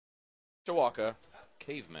Mishawaka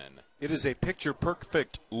Cavemen. It is a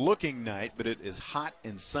picture-perfect looking night, but it is hot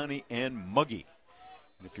and sunny and muggy.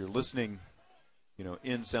 And if you're listening,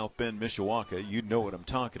 in South Bend, Mishawaka, you know what I'm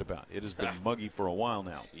talking about. It has been muggy for a while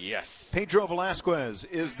now. Yes. Pedro Velasquez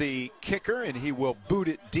is the kicker, and he will boot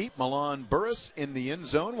it deep. Milan Burris in the end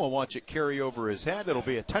zone. We'll watch it carry over his head. It'll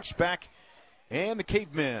be a touchback, and the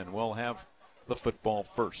Cavemen will have the football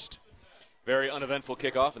first. Very uneventful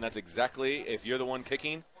kickoff, and that's exactly, if you're the one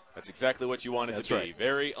kicking, that's exactly what you want it to be. Right.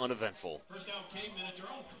 Very uneventful. First down, Cavemen at their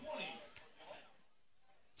own 20.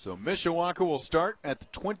 So Mishawaka will start at the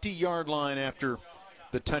 20-yard line after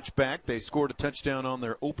the touchback. They scored a touchdown on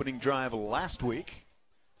their opening drive last week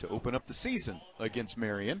to open up the season against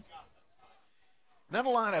Marion. Not a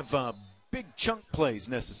lot of big chunk plays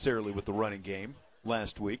necessarily with the running game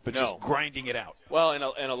last week, but just grinding it out. Well, and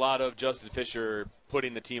a lot of Justin Fisher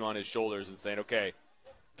putting the team on his shoulders and saying, okay,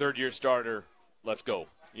 third-year starter, let's go.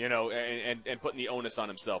 And putting the onus on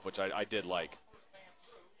himself, which I did like.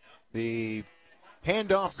 The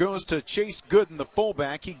handoff goes to Chase Gooden, the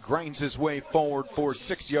fullback. He grinds his way forward for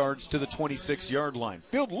 6 yards to the 26-yard line.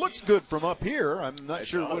 Field looks good from up here. I'm not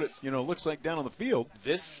sure what it looks like down on the field.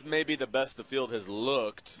 This may be the best the field has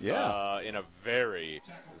looked in a very,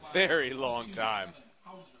 very long time.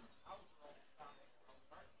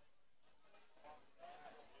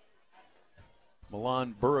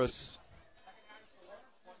 Milan Burris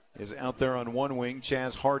is out there on one wing.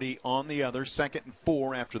 Chaz Hardy on the other. 2nd and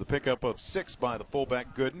 4 after the pickup of 6 by the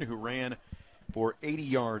fullback Gooden, who ran for 80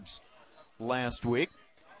 yards last week.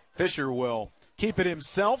 Fisher will keep it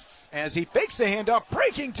himself as he fakes the handoff,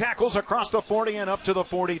 breaking tackles across the 40 and up to the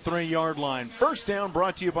 43-yard line. First down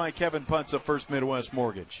brought to you by Kevin Puntz of First Midwest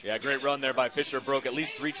Mortgage. Yeah, great run there by Fisher. Broke at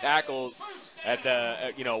least 3 tackles at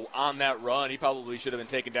the on that run. He probably should have been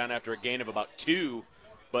taken down after a gain of about 2.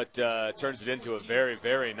 But turns it into a very,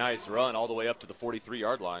 very nice run all the way up to the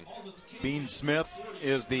 43-yard line. Bean Smith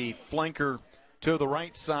is the flanker to the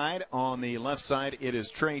right side. On the left side, it is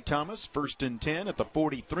Trey Thomas. 1st and 10 at the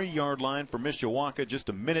 43-yard line for Mishawaka, just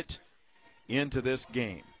a minute into this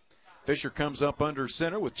game. Fisher comes up under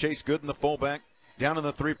center with Chase Gooden, the fullback, down in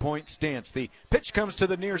the three-point stance. The pitch comes to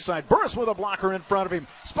the near side. Burris with a blocker in front of him.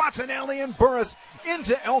 Spots an alley, and Burris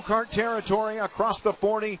into Elkhart territory across the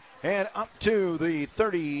 40 and up to the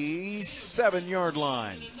 37-yard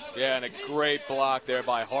line. Yeah, and a great block there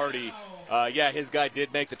by Hardy. His guy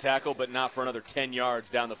did make the tackle, but not for another 10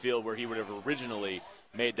 yards down the field where he would have originally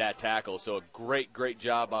made that tackle. So a great, great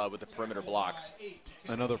job with the perimeter block.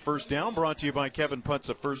 Another first down brought to you by Kevin Puntz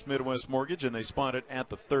of First Midwest Mortgage, and they spot it at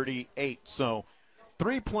the 38. So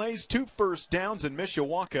 3 plays, 2 first downs, and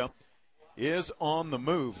Mishawaka is on the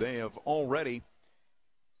move. They have already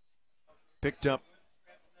picked up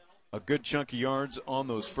a good chunk of yards on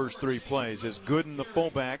those first 3 plays as Gooden, the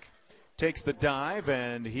fullback, takes the dive,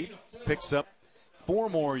 and he picks up 4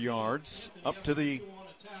 more yards up to the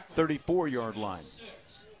 34-yard line.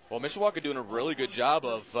 Well, Mishawaka doing a really good job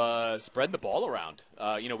of spreading the ball around.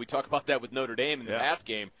 We talk about that with Notre Dame in the pass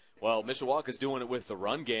game. Well, Mishawaka's doing it with the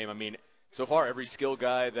run game. I mean, so far every skill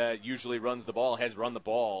guy that usually runs the ball has run the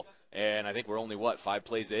ball, and I think we're only, 5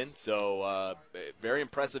 plays in? So very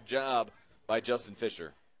impressive job by Justin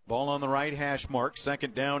Fisher. Ball on the right hash mark,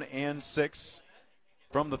 2nd down and 6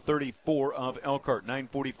 from the 34 of Elkhart.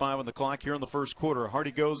 9:45 on the clock here in the first quarter.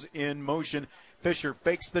 Hardy goes in motion. Fisher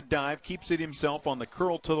fakes the dive, keeps it himself on the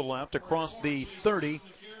curl to the left across the 30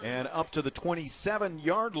 and up to the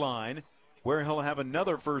 27-yard line, where he'll have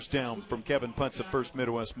another first down from Kevin Puntz of First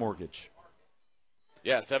Midwest Mortgage.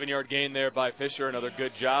 Yeah, 7-yard gain there by Fisher. Another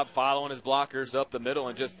good job following his blockers up the middle,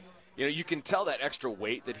 and just, you can tell that extra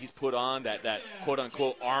weight that he's put on, that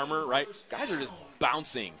quote-unquote armor, right? Guys are just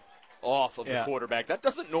bouncing off of the quarterback. That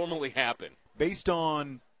doesn't normally happen. Based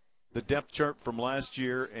on the depth chart from last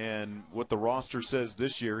year and what the roster says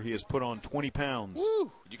this year, he has put on 20 pounds.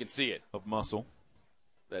 Woo! You can see it. Of muscle.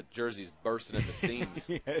 That jersey's bursting at the seams.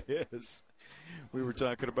 Yeah, it is. We were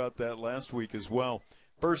talking about that last week as well.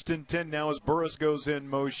 1st and 10 now as Burris goes in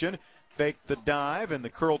motion. Fake the dive and the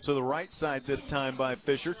curl to the right side this time by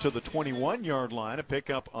Fisher to the 21-yard line. A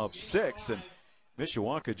pickup of 6. And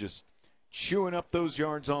Mishawaka just chewing up those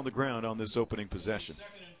yards on the ground on this opening possession.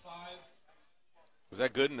 Was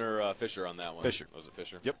that Gooden or Fisher on that one? Fisher. Was it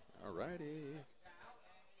Fisher? Yep. All righty.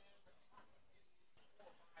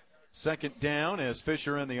 2nd down as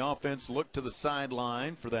Fisher and the offense look to the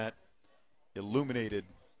sideline for that illuminated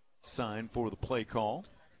sign for the play call.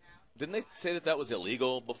 Didn't they say that was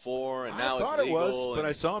illegal before, and now it's legal? I thought it was, but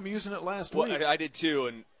I saw him using it last week. I did too,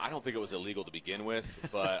 and I don't think it was illegal to begin with,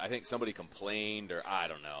 but I think somebody complained, or I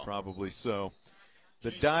don't know. Probably so.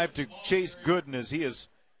 The dive to Chase Gooden as he is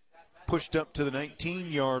pushed up to the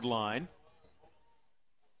 19-yard line.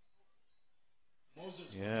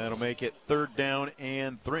 Yeah, it'll make it 3rd down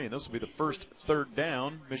and 3. And this will be the first 3rd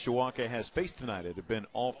down Mishawaka has faced tonight. It had been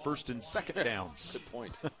all 1st and 2nd downs. Good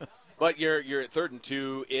point. But you're at 3rd and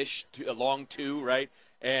 2-ish, a long 2, right?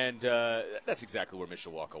 And that's exactly where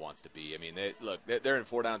Mishawaka wants to be. I mean, they're in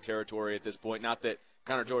 4-down territory at this point. Not that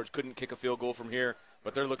Connor George couldn't kick a field goal from here,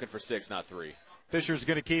 but they're looking for 6, not 3. Fisher's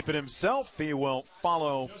going to keep it himself. He will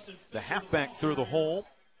follow the halfback through the hole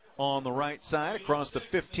on the right side across the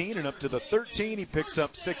 15 and up to the 13. He picks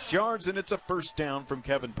up 6 yards, and it's a first down from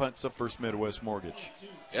Kevin Puntz of First Midwest Mortgage.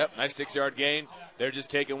 Yep, nice 6-yard gain. They're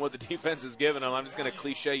just taking what the defense is giving them. I'm just going to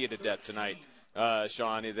cliche you to death tonight,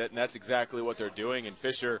 Sean. That's exactly what they're doing, and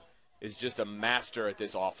Fisher is just a master at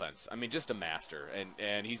this offense. I mean, just a master,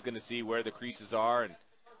 and he's going to see where the creases are and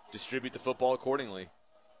distribute the football accordingly.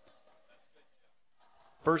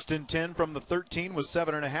 1st and 10 from the 13 with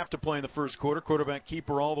 7.5 to play in the first quarter. Quarterback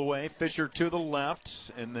keeper all the way. Fisher to the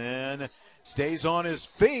left and then stays on his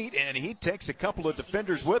feet, and he takes a couple of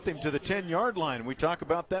defenders with him to the 10-yard line. We talk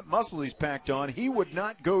about that muscle he's packed on. He would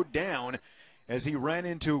not go down as he ran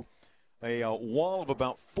into a wall of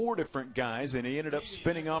about 4 different guys, and he ended up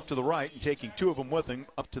spinning off to the right and taking 2 of them with him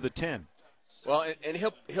up to the 10. Well, and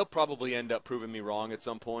he'll probably end up proving me wrong at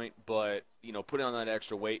some point, but putting on that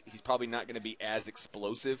extra weight, he's probably not going to be as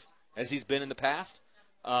explosive as he's been in the past.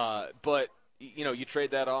 But you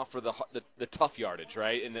trade that off for the tough yardage,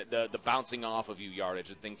 right, and the bouncing off of you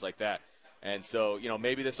yardage and things like that. And so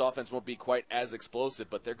maybe this offense won't be quite as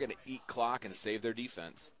explosive, but they're going to eat clock and save their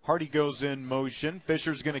defense. Hardy goes in motion.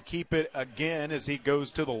 Fisher's going to keep it again as he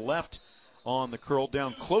goes to the left on the curl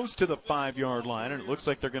down close to the 5-yard line, and it looks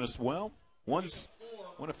like they're going to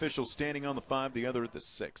one official standing on the 5, the other at the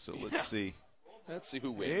 6. So let's see. Let's see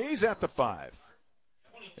who wins. He's at the 5,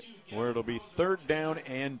 where it'll be 3rd down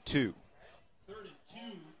and 2. 3rd and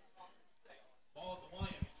 2. Ball at the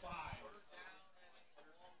line at 5.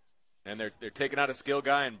 And they're taking out a skill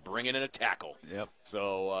guy and bringing in a tackle. Yep.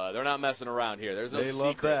 So they're not messing around here. There's no they secret.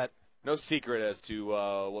 Love that. No secret as to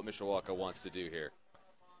what Mishawaka wants to do here.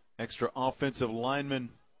 Extra offensive lineman.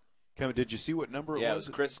 Did you see what number it was? Yeah, it was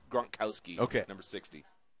Chris Gronkowski. Okay. Number 60.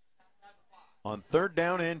 On 3rd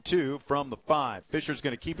down and 2 from the 5. Fisher's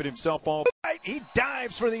going to keep it himself all right. He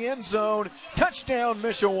dives for the end zone. Touchdown,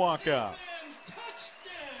 Mishawaka.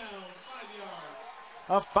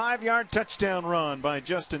 A 5-yard touchdown run by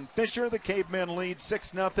Justin Fisher. The Cavemen lead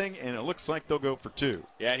 6-0, and it looks like they'll go for 2.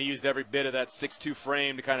 Yeah, and he used every bit of that 6'2"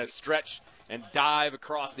 frame to kind of stretch and dive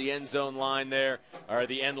across the end zone line there, or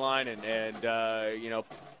the end line, and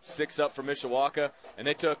 6 up for Mishawaka, and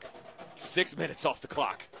they took 6 minutes off the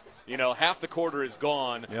clock. Half the quarter is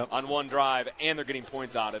gone on one drive, and they're getting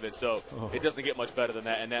points out of it. So it doesn't get much better than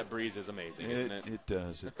that, and that breeze is amazing, isn't it? It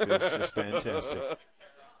does. It feels just fantastic.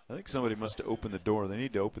 I think somebody must have opened the door. They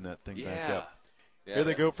need to open that thing back up. Yeah, here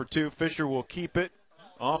they go for 2. Fisher will keep it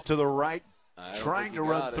off to the right, trying to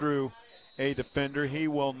run through a defender. He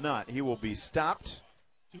will not. He will be stopped.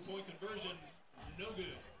 2-point conversion, no good.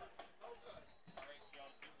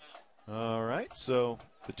 All right, so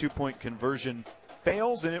the 2-point conversion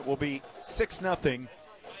fails, and it will be 6-0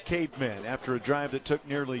 Cavemen after a drive that took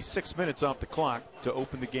nearly 6 minutes off the clock to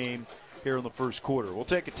open the game here in the first quarter. We'll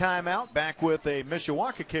take a timeout, back with a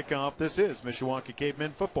Mishawaka kickoff. This is Mishawaka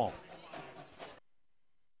Cavemen football.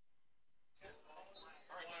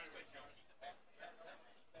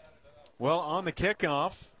 Well, on the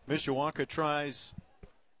kickoff, Mishawaka tries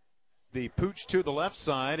the pooch to the left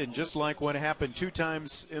side, and just like what happened 2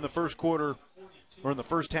 times in the first quarter, or in the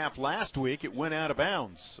first half last week, it went out of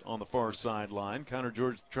bounds on the far sideline. Connor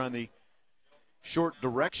George trying the short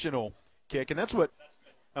directional kick, and that's what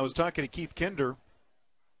I was talking to Keith Kinder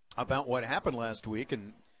about what happened last week,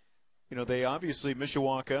 and they obviously,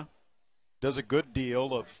 Mishawaka does a good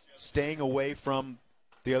deal of staying away from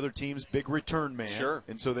the other team's big return man. Sure.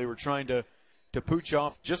 And so they were trying to pooch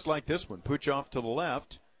off just like this one, pooch off to the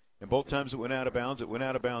left. And both times it went out of bounds. It went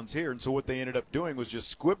out of bounds here. And so what they ended up doing was just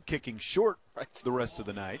squib kicking short the rest of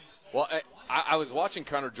the night. Well, I was watching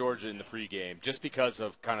Connor George in the pregame just because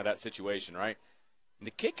of kind of that situation, right? And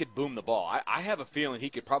the kid could boom the ball. I have a feeling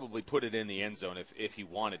he could probably put it in the end zone if he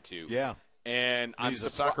wanted to. Yeah. And he's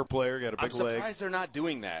a soccer player, got a big leg. I'm surprised they're not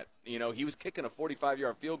doing that. He was kicking a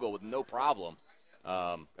 45-yard field goal with no problem.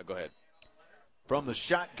 Go ahead. From the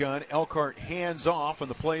shotgun, Elkhart hands off, and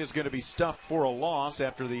the play is going to be stuffed for a loss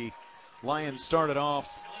after the Lions started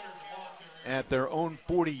off at their own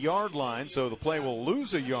 40-yard line, so the play will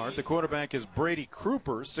lose a yard. The quarterback is Brady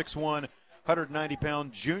Kruper, 6'1",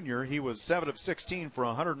 190-pound junior. He was 7 of 16 for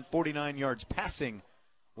 149 yards passing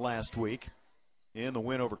last week. in the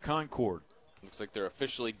win over Concord. Looks like they're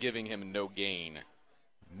officially giving him no gain.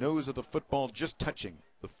 Nose of the football just touching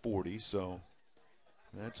the 40, so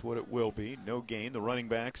that's what it will be. No gain. The running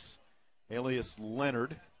backs, alias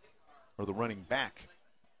Leonard, or the running back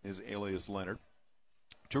is alias Leonard.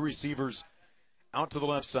 Two receivers out to the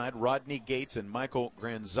left side, Rodney Gates and Michael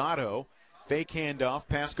Granzato. Fake handoff.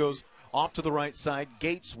 Pass goes off to the right side.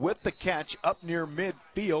 Gates with the catch up near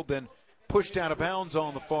midfield, then pushed out of bounds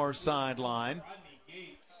on the far sideline.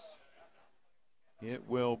 It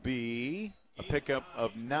will be a pickup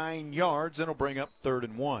of 9 yards, and it'll bring up 3rd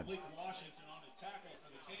and 1.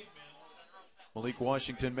 Malik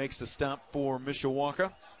Washington makes the stop for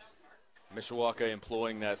Mishawaka. Mishawaka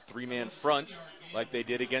employing that 3-man front like they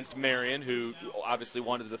did against Marion, who obviously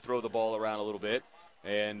wanted to throw the ball around a little bit.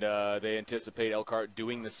 And they anticipate Elkhart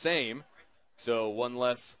doing the same. So one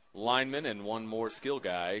less lineman and one more skill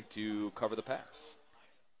guy to cover the pass.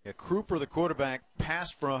 Yeah, Kruper, the quarterback,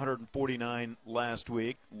 passed for 149 last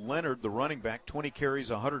week. Leonard, the running back, 20 carries,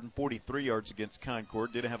 143 yards against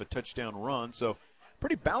Concord. Did have a touchdown run, so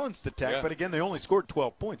pretty balanced attack. Yeah. But again, they only scored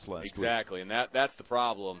 12 points last week. Exactly, and that's the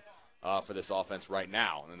problem for this offense right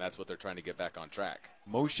now, and that's what they're trying to get back on track.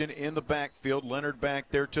 Motion in the backfield. Leonard back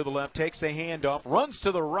there to the left, takes a handoff, runs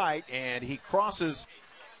to the right, and he crosses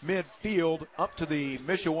midfield up to the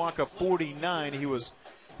Mishawaka 49. He was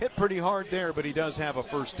hit pretty hard there, but he does have a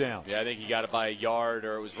first down. Yeah, I think he got it by a yard,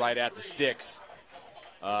 or it was right at the sticks.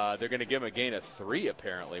 They're going to give him a gain of 3,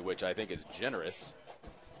 apparently, which I think is generous.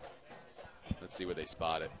 Let's see where they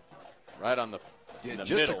spot it. Right on the, in the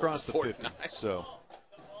just middle, across the 50. 49. So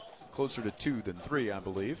closer to 2 than 3, I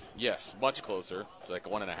believe. Yes, much closer. It's like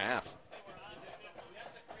 1.5.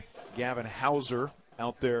 Gavin Hauser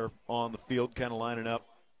out there on the field, kind of lining up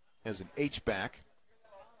as an H-back.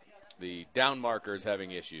 The down marker is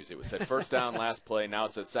having issues. It was said first down last play. Now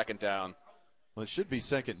it says second down. Well, it should be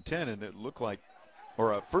 2nd and 10, and it looked like,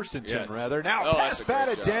 or a 1st and 10 Yes. rather. Now Oh, pass that's a great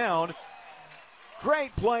batted job. down.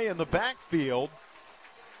 Great play in the backfield.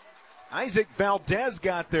 Isaac Valdez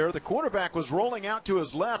got there. The quarterback was rolling out to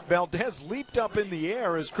his left. Valdez leaped up in the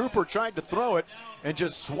air as Kruper tried to throw it and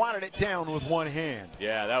just swatted it down with one hand.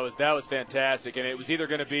 Yeah, that was fantastic, and it was either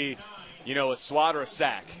going to be, a swat or a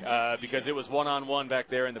sack because it was one-on-one back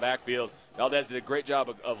there in the backfield. Valdez did a great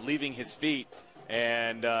job of leaving his feet,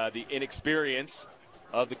 and the inexperience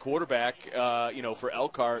of the quarterback, for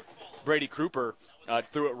Elkhart, Brady Kruper,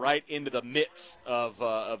 threw it right into the mitts of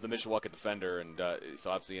the Mishawaka defender, and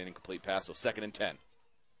so obviously an incomplete pass, so 2nd and 10.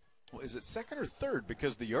 Well, is it 2nd or 3rd?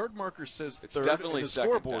 Because the yard marker says 3rd, It's definitely and the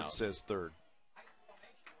second scoreboard down. says 3rd.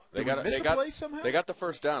 They Did we miss a play somehow? They got the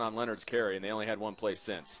first down on Leonard's carry, and they only had one play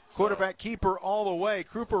since. So. Quarterback keeper all the way.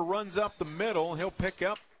 Kruper runs up the middle. He'll pick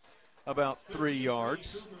up about 3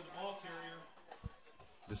 yards.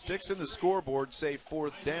 The sticks in the scoreboard say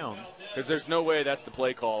 4th down. Because there's no way that's the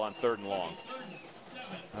play call on 3rd and long.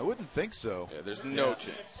 I wouldn't think so. Yeah, there's no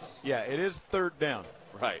chance. Yeah, it is 3rd down.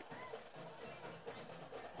 Right.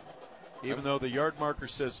 Even though the yard marker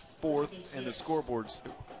says 4th and the scoreboard's,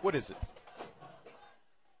 what is it?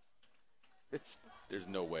 There's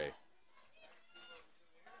no way.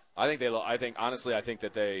 I think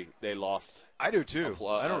that they lost. I do too.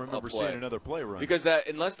 I don't a remember play. seeing another play run. Because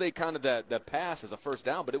unless they counted that pass as a first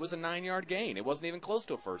down, but it was a 9-yard gain. It wasn't even close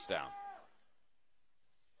to a first down.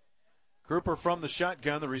 Kruper from the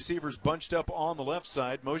shotgun. The receivers bunched up on the left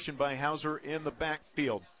side. Motion by Hauser in the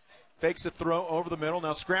backfield. Fakes a throw over the middle.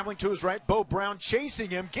 Now scrambling to his right. Bo Brown chasing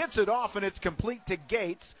him. Gets it off, and it's complete to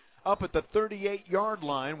Gates up at the 38-yard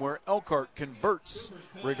line where Elkhart converts.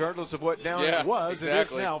 Regardless of what down it was,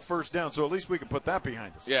 exactly. It is now first down. So at least we can put that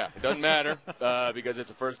behind us. Yeah, it doesn't matter because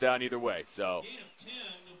it's a first down either way. So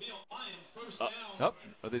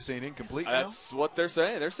Are they saying incomplete now? that's what they're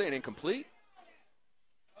saying. They're saying incomplete.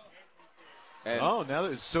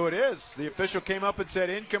 And So it is. The official came up and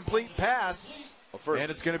said incomplete pass,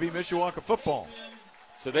 and it's going to be Mishawaka football.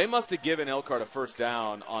 So they must have given Elkhart a first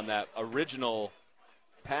down on that original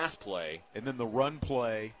pass play. And then the run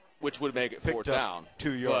play, which would make it 4th down.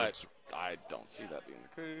 2 yards. But I don't see that being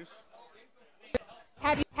the case.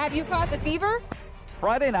 Have you caught the fever?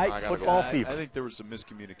 Friday night football fever. I think there was some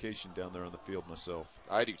miscommunication down there on the field myself.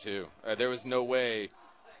 I do too. There was no way.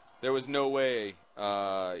 That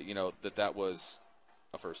was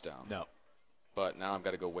a first down. No. But now I've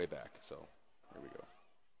got to go way back. So here we go.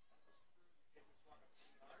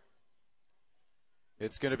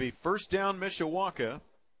 It's going to be first down Mishawaka.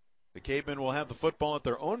 The Cavemen will have the football at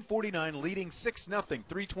their own 49, leading 6-0,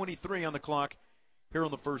 3:23 on the clock here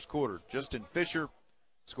in the first quarter. Justin Fisher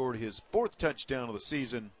scored his 4th touchdown of the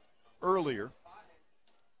season earlier.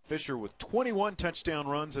 Fisher with 21 touchdown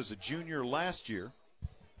runs as a junior last year.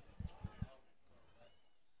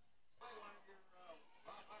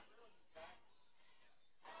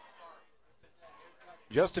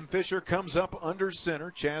 Justin Fisher comes up under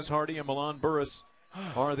center. Chaz Hardy and Milan Burris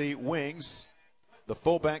are the wings. The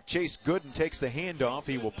fullback, Chase Gooden, takes the handoff.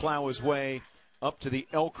 He will plow his way up to the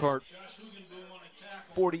Elkhart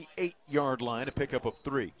 48-yard line, a pickup of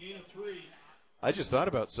 3. I just thought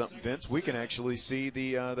about something, Vince. We can actually see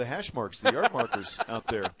the hash marks, the yard markers out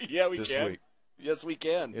there this week. Yes, we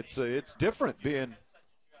can. It's different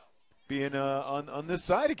being on this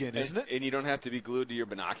side again, isn't it? And you don't have to be glued to your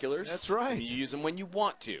binoculars. That's right. You use them when you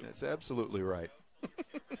want to. That's absolutely right.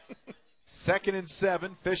 2nd and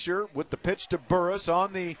 7. Fisher with the pitch to Burris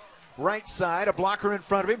on the right side. A blocker in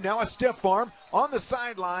front of him. Now a stiff arm on the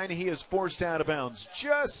sideline. He is forced out of bounds.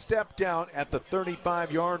 Just stepped out at the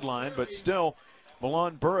 35-yard line, but still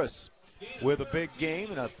Milan Burris with a big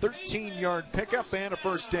game and a 13-yard pickup and a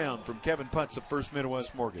first down from Kevin Putz of First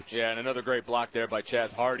Midwest Mortgage. Yeah, and another great block there by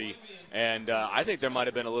Chaz Hardy. And I think there might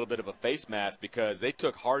have been a little bit of a face mask because they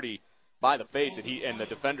took Hardy by the face and the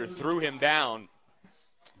defender threw him down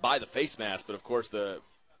by the face mask. But, of course, the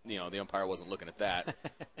umpire wasn't looking at that.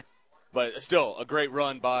 But still, a great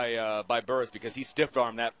run by Burris because he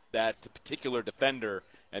stiff-armed that particular defender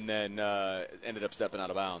and then ended up stepping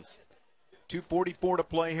out of bounds. 2:44 to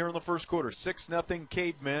play here in the first quarter. 6-0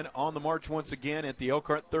 Cavemen on the march once again at the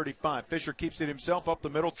Elkhart 35. Fisher keeps it himself up the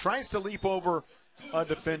middle, tries to leap over a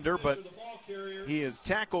defender, but he is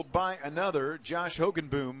tackled by another. Josh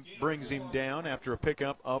Hogenboom brings him down after a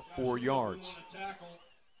pickup of 4 yards.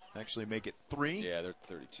 Actually make it 3. Yeah, they're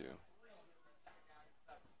 32.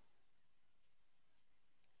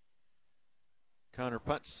 Connor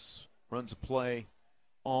Putz runs a play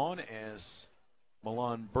on as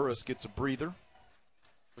Milan Burris gets a breather.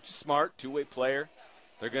 Which is smart, two-way player.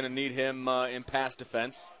 They're going to need him in pass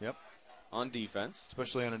defense. Yep. On defense.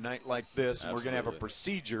 Especially on a night like this. And we're going to have a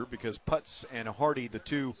procedure because Putz and Hardy, the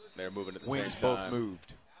two they're moving at the wings, same time. both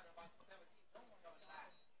moved.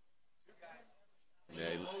 Yeah,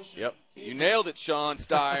 yep. You nailed it, Sean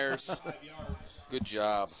Stiers. Good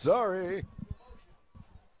job. Sorry.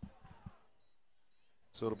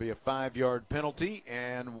 So it'll be a 5-yard penalty,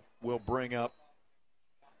 and we'll bring up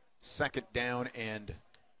 2nd down and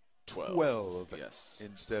 12 yes.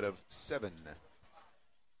 instead of 7.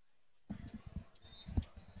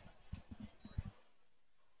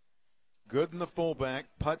 Gooden the fullback,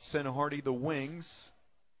 Putz and Hardy the wings.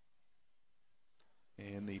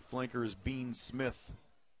 And the flanker is Bean Smith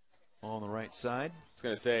on the right side. I was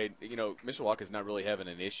going to say, Mishawaka's not really having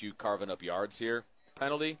an issue carving up yards here.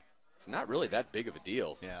 Penalty, it's not really that big of a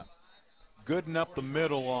deal. Yeah. Gooden up the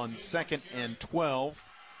middle on 2nd and 12.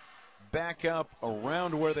 Back up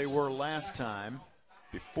around where they were last time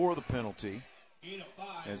before the penalty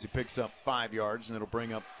as he picks up 5 yards, and it'll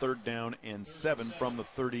bring up 3rd down and 7 from the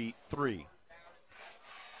 33.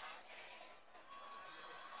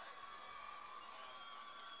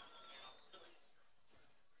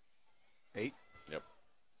 Eight. Yep.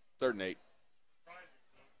 3rd and 8.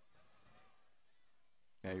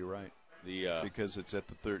 Yeah, you're right. Because it's at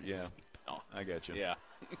the 3rd. Yeah. Oh, I got you. Yeah.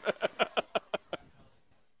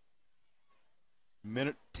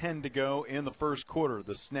 Minute 10 to go in the first quarter.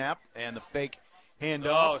 The snap and the fake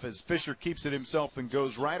handoff as Fisher keeps it himself and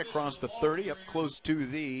goes right across the 30 up close to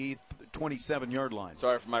the 27-yard line.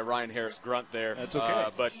 Sorry for my Ryan Harris grunt there. That's okay.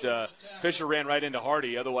 But Fisher ran right into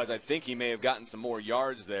Hardy. Otherwise, I think he may have gotten some more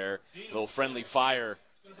yards there. A little friendly fire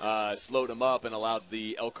slowed him up and allowed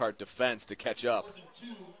the Elkhart defense to catch up.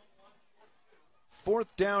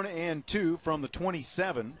 4th down and 2 from the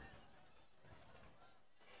 27.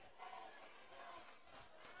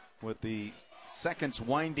 With the seconds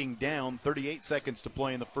winding down, 38 seconds to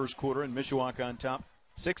play in the first quarter, and Mishawaka on top,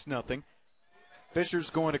 6-0.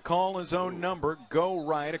 Fisher's going to call his own number, go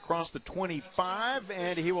right across the 25,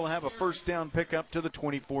 and he will have a first down pickup to the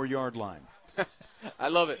 24-yard line. I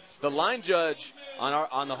love it. The line judge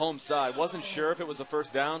on the home side wasn't sure if it was a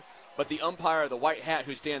first down, but the umpire, the white hat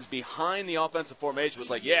who stands behind the offensive formation,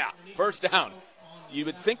 was like, yeah, first down. You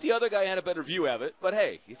would think the other guy had a better view of it, but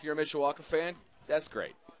hey, if you're a Mishawaka fan, that's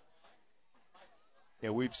great. Yeah,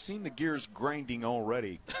 we've seen the gears grinding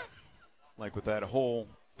already, like with that whole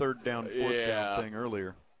 3rd down, 4th down thing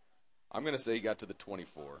earlier. I'm going to say he got to the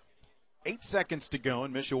 24. 8 seconds to go,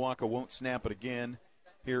 and Mishawaka won't snap it again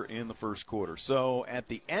here in the first quarter. So at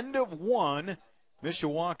the end of 1,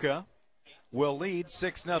 Mishawaka will lead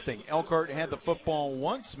 6-0. Elkhart had the football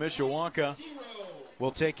once. Mishawaka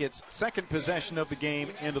will take its 2nd possession of the game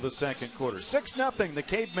into the 2nd quarter. 6-0. The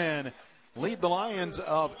Cavemen lead the Lions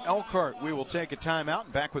of Elkhart. We will take a timeout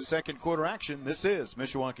and back with second quarter action. This is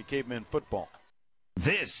Mishawaka Cavemen football.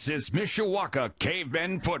 This is Mishawaka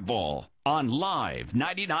Cavemen football on Live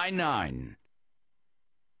 99.9.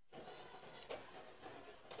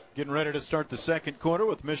 Getting ready to start the second quarter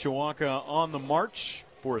with Mishawaka on the march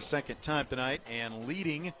for a second time tonight and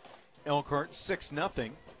leading Elkhart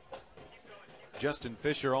 6-0. Justin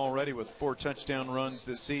Fisher already with 4 touchdown runs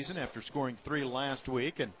this season after scoring 3 last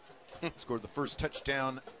week and scored the first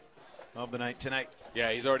touchdown of the night tonight.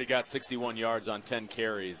 Yeah, he's already got 61 yards on 10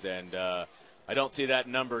 carries, and I don't see that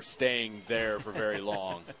number staying there for very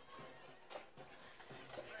long.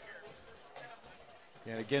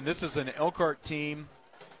 And again, this is an Elkhart team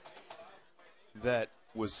that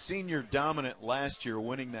was senior dominant last year,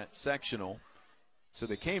 winning that sectional. So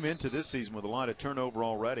they came into this season with a lot of turnover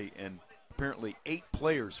already, and apparently 8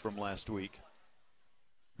 players from last week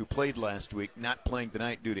who played last week not playing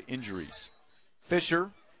tonight due to injuries.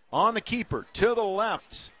 Fisher on the keeper to the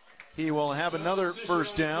left. He will have another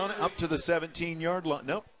first down up to the 17-yard line.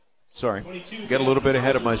 Nope. Sorry. Got a little bit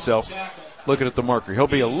ahead of myself. Looking at the marker. He'll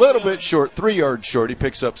be a little bit short, 3 yards short. He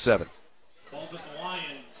picks up 7. Ball's at the Lions,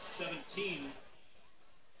 17.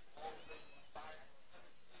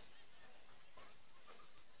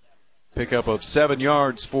 Pickup of 7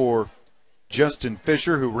 yards for Justin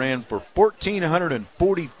Fisher, who ran for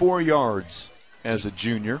 1,444 yards as a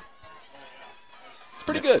junior. It's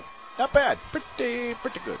pretty good. Not bad.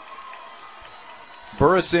 Pretty good.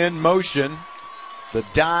 Burris in motion. The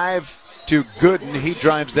dive to Gooden. He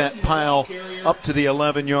drives that pile up to the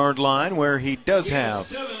 11-yard line where he does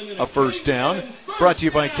have a first down. Brought to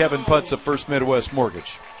you by Kevin Putz of First Midwest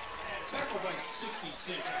Mortgage.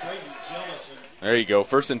 There you go.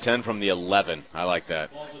 1st and 10 from the 11. I like that.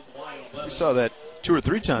 We saw that 2 or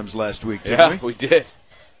 3 times last week, didn't we? We did.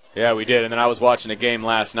 Yeah, we did. And then I was watching a game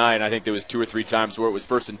last night, and I think there was 2 or 3 times where it was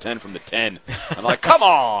 1st and 10 from the 10. I'm like, come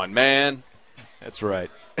on, man. That's right.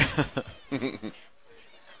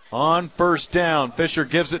 On first down, Fisher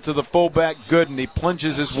gives it to the fullback, Gooden. He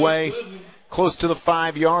plunges his way close to the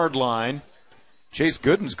 5-yard line. Chase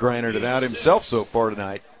Gooden's grinded it out himself so far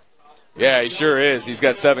tonight. Yeah, he sure is. He's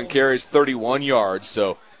got 7 carries, 31 yards,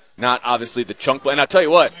 so not obviously the chunk play. And I'll tell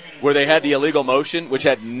you what, where they had the illegal motion, which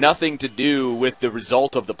had nothing to do with the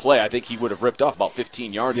result of the play, I think he would have ripped off about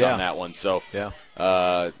 15 yards on that one. So yeah.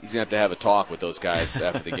 He's going to have a talk with those guys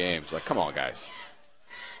after the game. It's like, come on, guys.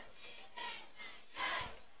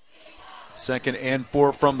 2nd and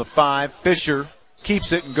 4 from the 5. Fisher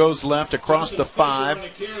keeps it and goes left across the 5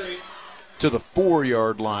 to the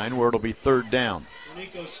 4-yard line where it'll be 3rd down.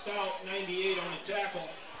 Nico Stout, 98 on the tackle.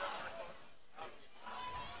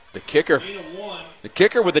 The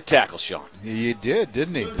kicker with the tackle, Sean. He did,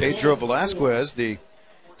 didn't he? Pedro Velasquez, the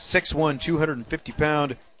 6'1",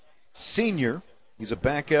 250-pound senior. He's a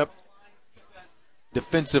backup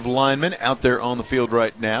defensive lineman out there on the field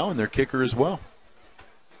right now, and their kicker as well.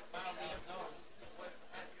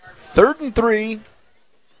 3rd and 3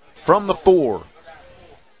 from the 4.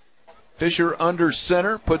 Fisher under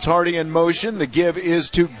center, puts Hardy in motion. The give is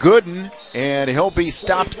to Gooden, and he'll be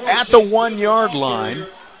stopped at the 1-yard line.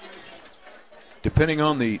 Depending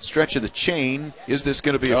on the stretch of the chain, is this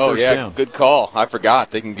going to be a first down? Good call. I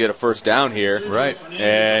forgot they can get a first down here. Right.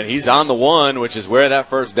 And he's on the 1, which is where that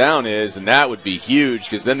first down is, and that would be huge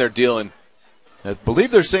because then they're dealing. I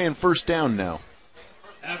believe they're saying first down now.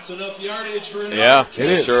 That's enough yardage for another. Yeah, it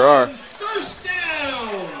is. Sure are. First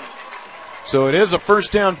down. So it is a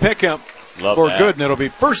first down pickup for Gooden. It'll be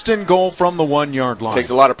 1st and goal from the 1-yard line. Takes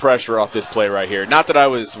a lot of pressure off this play right here. Not that I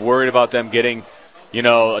was worried about them getting,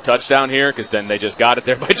 a touchdown here, because then they just got it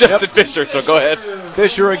there by Justin Fisher. So go ahead.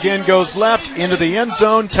 Fisher again goes left into the end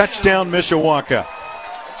zone. Touchdown, Mishawaka.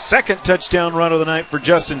 2nd touchdown run of the night for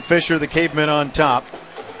Justin Fisher. The Cavemen on top.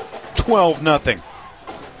 12-0.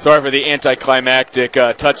 Sorry for the anticlimactic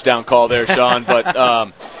touchdown call there, Sean, but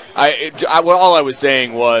all I was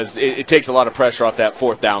saying was it takes a lot of pressure off that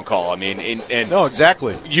 4th down call. I mean, no,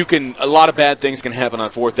 exactly. A lot of bad things can happen on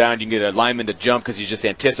 4th down. You can get a lineman to jump because he's just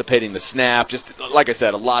anticipating the snap. Just like I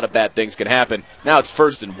said, a lot of bad things can happen. Now it's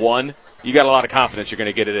 1st and 1. You got a lot of confidence you're going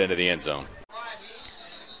to get it into the end zone.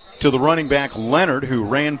 To the running back Leonard, who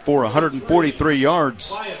ran for 143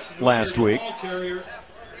 yards last week.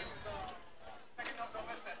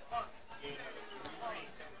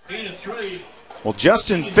 Well,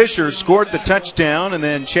 Justin Fisher scored the touchdown, and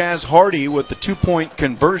then Chaz Hardy with the 2-point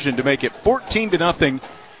conversion to make it 14-0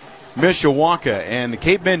 Mishawaka. And the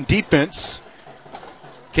Cavemen defense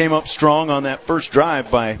came up strong on that first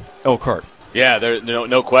drive by Elkhart. Yeah, there's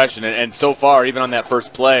no question. And so far, even on that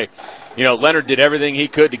first play, Leonard did everything he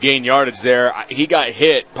could to gain yardage there. He got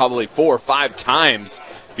hit probably 4 or 5 times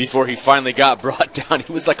before he finally got brought down.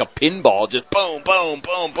 He was like a pinball, just boom, boom,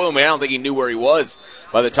 boom, boom. I don't think he knew where he was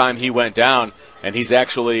by the time he went down. And he's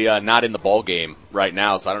actually not in the ball game right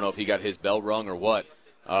now, so I don't know if he got his bell rung or what.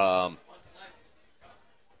 But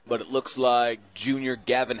it looks like junior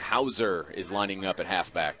Gavin Hauser is lining up at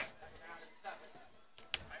halfback.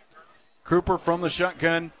 Cooper from the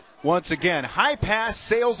shotgun once again. High pass,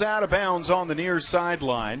 sails out of bounds on the near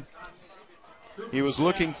sideline. He was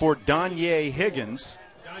looking for Danye Higgins.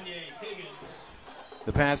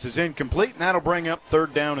 The pass is incomplete, and that'll bring up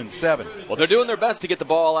 3rd down and 7. Well, they're doing their best to get the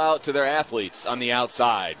ball out to their athletes on the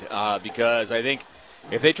outside because I think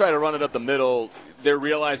if they try to run it up the middle, they're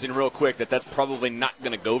realizing real quick that that's probably not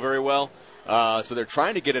going to go very well. So they're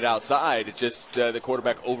trying to get it outside. It's just the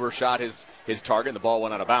quarterback overshot his target, and the ball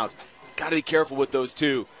went out of bounds. Got to be careful with those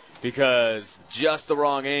two because just the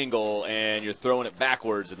wrong angle, and you're throwing it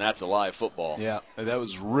backwards, and that's a live football. Yeah, that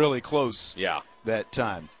was really close. Yeah, that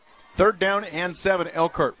time. 3rd down and 7,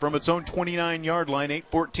 Elkhart from its own 29-yard line,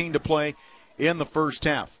 8:14 to play in the first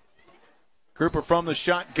half. Cooper from the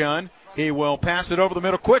shotgun. He will pass it over the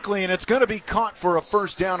middle quickly, and it's going to be caught for a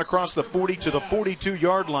first down across the 40 to the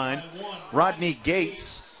 42-yard line. Rodney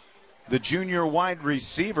Gates, the junior wide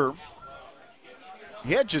receiver.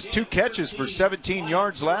 He had just 2 catches for 17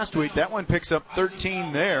 yards last week. That one picks up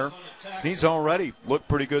 13 there. He's already looked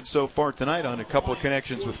pretty good so far tonight on a couple of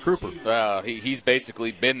connections with Cooper. He's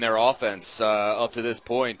basically been their offense up to this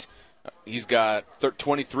point. He's got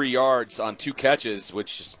 23 yards on 2 catches,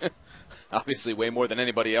 which is obviously way more than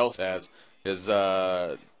anybody else has. Because,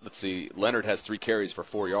 let's see, Leonard has 3 carries for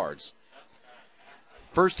 4 yards.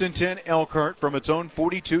 1st and 10, Elkhart from its own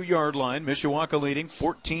 42-yard line. Mishawaka leading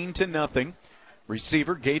 14-0.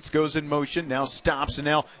 Receiver, Gates goes in motion, now stops, and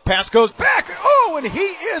now pass goes back. Oh, and he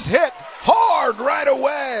is hit hard right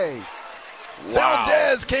away. Wow.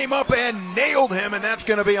 Valdez came up and nailed him, and that's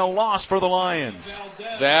going to be a loss for the Lions.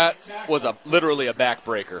 That was literally a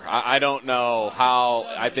backbreaker. I don't know how.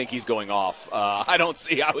 I think he's going off. I don't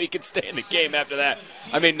see how he can stay in the game after that.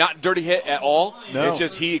 I mean, not dirty hit at all. No. It's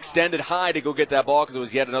just he extended high to go get that ball because it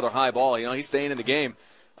was yet another high ball. He's staying in the game.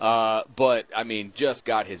 But, I mean, just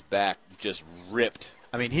got his back just ripped.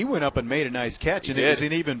 I mean, he went up and made a nice catch, and it was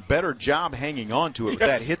an even better job hanging on to it with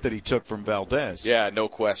that hit that he took from Valdez. Yeah, no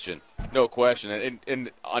question. No question.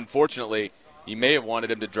 And unfortunately, he may have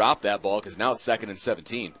wanted him to drop that ball because now it's 2nd and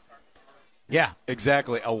 17. Yeah,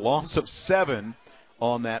 exactly. A loss of 7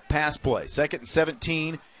 on that pass play. 2nd and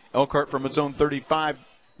 17, Elkhart from its own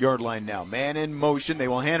 35-yard line now. Man in motion. They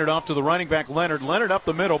will hand it off to the running back, Leonard. Leonard up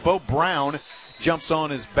the middle. Bo Brown jumps on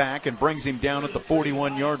his back and brings him down at the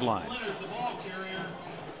 41-yard line.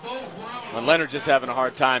 When Leonard's just having a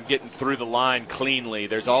hard time getting through the line cleanly,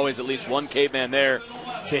 there's always at least one caveman there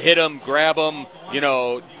to hit him, grab him,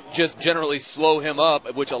 just generally slow him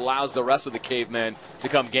up, which allows the rest of the cavemen to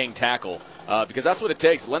come gang tackle. Because that's what it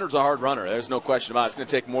takes. Leonard's a hard runner. There's no question about it. It's going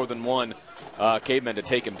to take more than one caveman to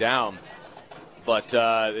take him down. But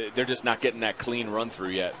they're just not getting that clean run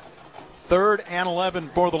through yet. 3rd and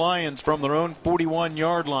 11 for the Lions from their own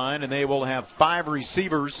 41-yard line, and they will have 5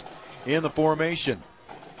 receivers in the formation.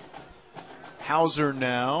 Hauser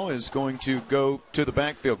now is going to go to the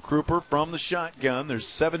backfield. Cooper from the shotgun. There's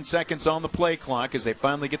 7 seconds on the play clock as they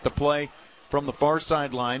finally get the play from the far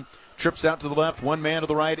sideline. Trips out to the left, one man to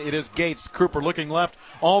the right. It is Gates. Cooper looking left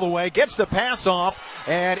all the way. Gets the pass off,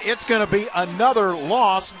 and it's going to be another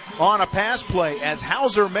loss on a pass play as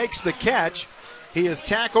Hauser makes the catch. He is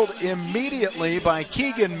tackled immediately by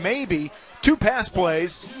Keegan Maybe. 2 pass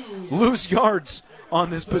plays, lose yards on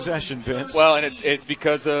this possession, Vince. Well, and it's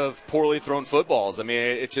because of poorly thrown footballs. I mean,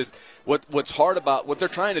 it's just what's hard about what they're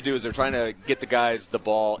trying to do is they're trying to get the guys the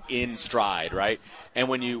ball in stride, right? And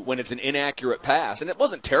when it's an inaccurate pass, and it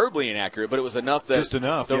wasn't terribly inaccurate, but it was enough that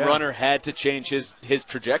the runner had to change his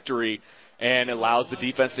trajectory and allows the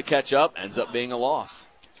defense to catch up, ends up being a loss.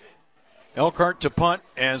 Elkhart to punt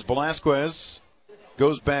as Velasquez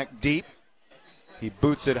goes back deep. He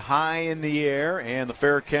boots it high in the air, and the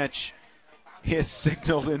fair catch is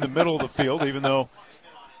signaled in the middle of the field, even though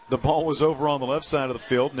the ball was over on the left side of the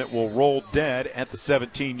field, and it will roll dead at the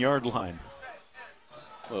 17-yard line.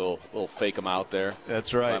 Little fake him out there.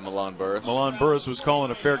 That's right. By Milan Burris. Milan Burris was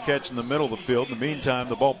calling a fair catch in the middle of the field. In the meantime,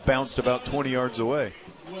 the ball bounced about 20 yards away.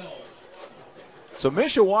 So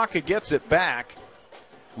Mishawaka gets it back,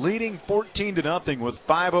 leading 14-0 with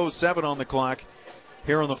 5:07 on the clock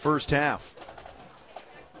here in the first half.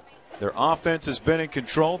 Their offense has been in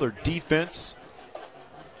control. Their defense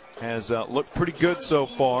has looked pretty good so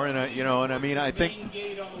far. And I think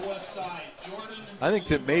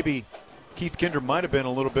that maybe Keith Kinder might have been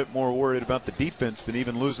a little bit more worried about the defense than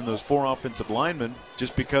even losing those 4 offensive linemen,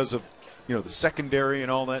 just because of the secondary and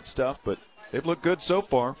all that stuff. But they've looked good so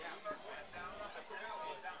far.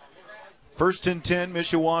 1st and 10,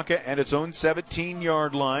 Mishawaka at its own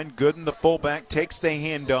 17-yard line. Gooden, the fullback, takes the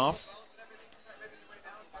handoff.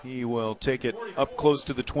 He will take it up close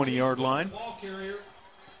to the 20-yard line.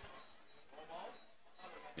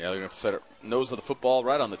 Yeah, they're going to set it nose of the football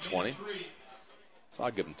right on the 20. So I'll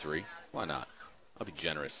give him 3. Why not? I'll be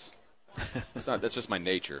generous. That's just my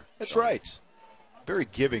nature. That's right. Very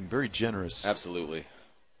giving, very generous. Absolutely.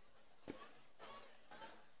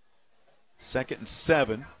 2nd and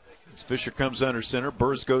 7. As Fisher comes under center,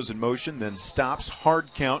 Burris goes in motion, then stops,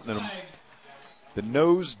 hard count, and the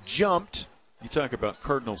nose jumped. You talk about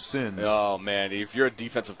cardinal sins. Oh, man, if you're a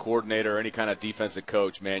defensive coordinator or any kind of defensive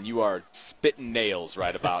coach, man, you are spitting nails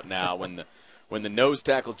right about now when the nose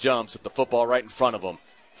tackle jumps with the football right in front of him.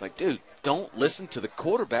 It's like, dude, don't listen to the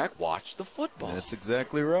quarterback, watch the football. That's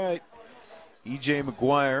exactly right. E.J.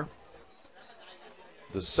 McGuire,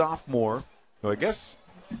 the sophomore, who I guess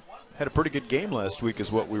had a pretty good game last week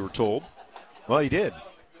is what we were told. Well, he did.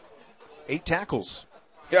 8 tackles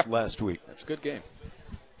last week. That's a good game.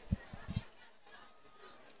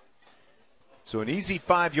 So an easy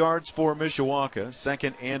 5 yards for Mishawaka.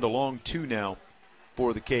 2nd and a long 2 now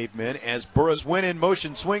for the Cavemen. As Burris went in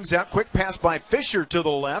motion, swings out. Quick pass by Fisher to the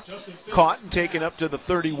left. Caught and taken up to the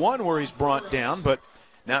 31 where he's brought down, but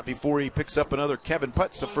not before he picks up another Kevin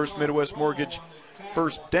Putz, the First Midwest Mortgage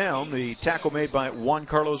first down. The tackle made by Juan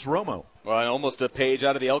Carlos Romo. Well, almost a page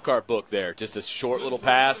out of the Elkhart book there. Just a short little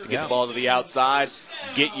pass to get the ball to the outside,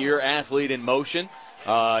 get your athlete in motion. It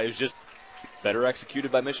was just better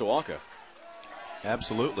executed by Mishawaka.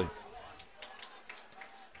 Absolutely.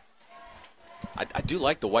 I do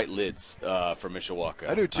like the white lids for Mishawaka.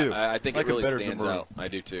 I do too. I think like it really stands out. I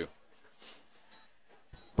do too.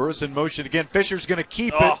 Burris in motion again. Fisher's going to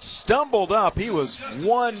keep it. Stumbled up. He was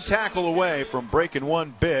 1 tackle away from breaking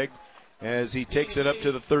one big as he takes it up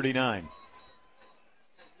to the 39.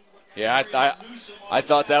 Yeah, I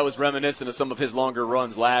thought that was reminiscent of some of his longer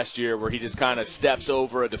runs last year where he just kind of steps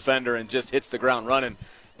over a defender and just hits the ground running,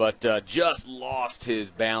 but just lost his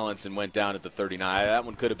balance and went down at the 39. That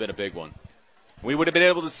one could have been a big one. We would have been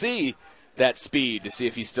able to see that speed to see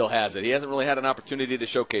if he still has it. He hasn't really had an opportunity to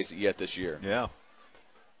showcase it yet this year. Yeah.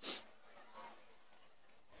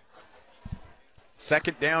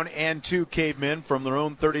 2nd down and 2, Cavemen from their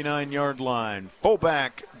own 39-yard line.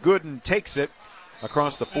 Fullback Gooden takes it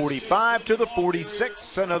across the 45 to the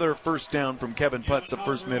 46. Another first down from Kevin Putz of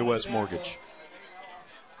First Midwest Mortgage.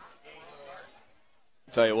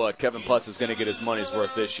 Tell you what, Kevin Putz is going to get his money's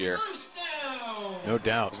worth this year. No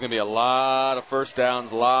doubt. There's going to be a lot of first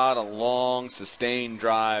downs, a lot of long, sustained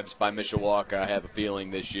drives by Mishawaka, I have a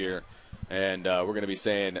feeling, this year. And we're going to be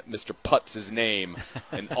saying Mr. Putz's name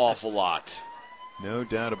an awful lot. No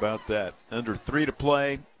doubt about that. Under 3 to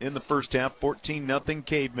play in the first half, 14-0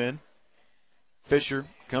 Cavemen. Fisher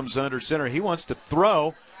comes under center. He wants to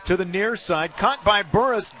throw to the near side. Caught by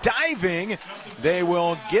Burris, diving. They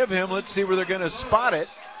will give him, let's see where they're going to spot it.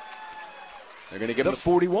 They're going to give him the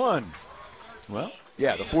 41. Well,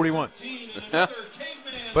 yeah, the 41.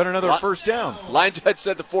 But another first down. Line judge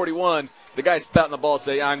said the 41. The guy spouting the ball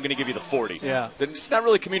said, I'm going to give you the 40. Yeah. It's not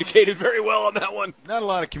really communicated very well on that one. Not a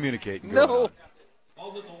lot of communicating going on.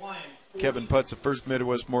 Ball's at the line. Kevin Putz of First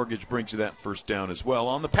Midwest Mortgage brings you that first down as well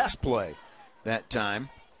on the pass play that time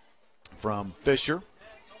from Fisher,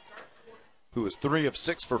 who was 3 of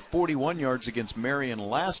 6 for 41 yards against Marion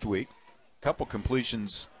last week. Couple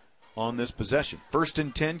completions on this possession. 1st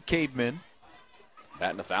and 10, Cavemen.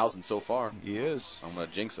 Batting 1,000 so far. He is. I'm going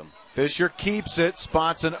to jinx him. Fisher keeps it,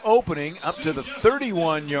 spots an opening up to the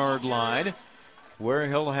 31-yard line where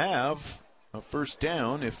he'll have a first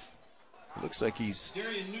down if it looks like he's.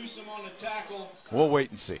 On the tackle. We'll wait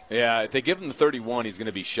and see. Yeah, if they give him the 31, he's going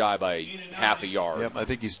to be shy by half a yard. Yep, I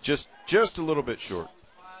think he's just a little bit short.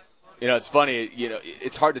 You know, it's funny. You know,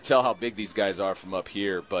 it's hard to tell how big these guys are from up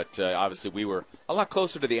here, but obviously we were a lot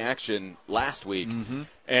closer to the action last week. Mm-hmm.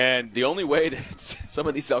 And the only way that some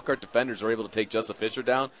of these Elkhart defenders are able to take Joseph Fisher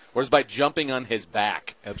down was by jumping on his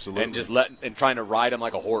back. Absolutely. And just trying to ride him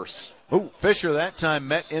like a horse. Oh, Fisher that time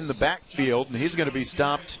met in the backfield, and he's going to be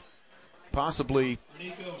stopped possibly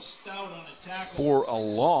for a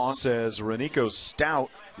loss as Renico Stout,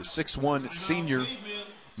 the 6'1 senior,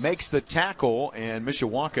 makes the tackle, and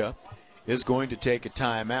Mishawaka is going to take a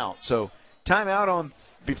timeout. So timeout on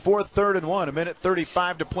before 3rd and 1,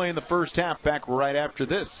 1:35 to play in the first half. Back right after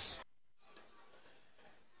this.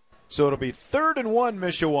 So it'll be 3rd and 1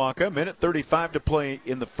 Mishawaka. Minute 35 to play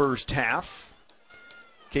in the first half.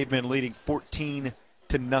 Cavemen leading 14-0.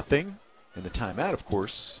 And the timeout, of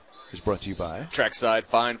course, is brought to you by Trackside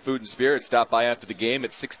Fine Food and Spirits. Stop by after the game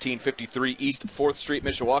at 1653 East 4th Street,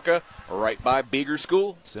 Mishawaka, right by Beeger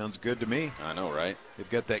School. Sounds good to me. I know, right? They've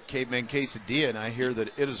got that Cavemen quesadilla, and I hear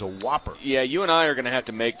that it is a whopper. Yeah, you and I are going to have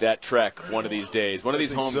to make that trek one of these days. One of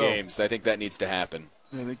these home games. I think that needs to happen.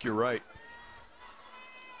 I think you're right.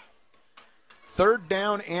 3rd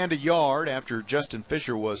down and a yard after Justin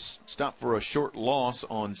Fisher was stopped for a short loss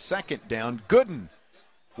on 2nd down. Gooden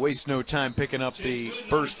wastes no time picking up the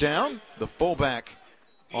first down. The fullback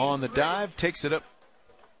on the dive takes it up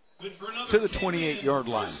to the 28-yard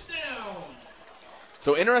line.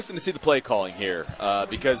 So interesting to see the play calling here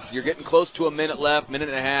because you're getting close to a minute left, minute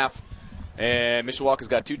and a half, and Mishawaka's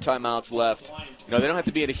got 2 timeouts left. You know, they don't have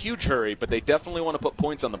to be in a huge hurry, but they definitely want to put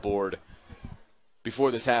points on the board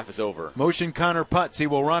before this half is over. Motion Connor Putz. He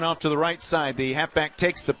will run off to the right side. The halfback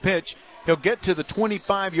takes the pitch. He'll get to the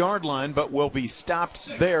 25-yard line, but will be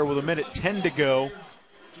stopped there with a minute 10 to go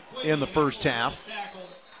in the first half.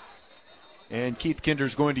 And Keith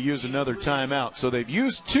Kinder's going to use another timeout. So they've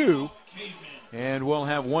used 2, and we'll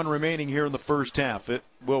have 1 remaining here in the first half. It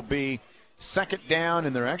will be 2nd down,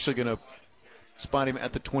 and they're actually going to spot him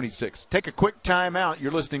at the 26. Take a quick timeout.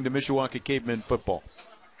 You're listening to Mishawaka Cavemen football.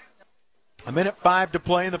 A minute 5 to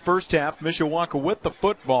play in the first half. Mishawaka with the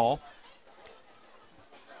football.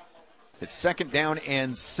 It's 2nd down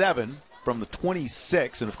and 7 from the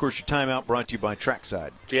 26. And, of course, your timeout brought to you by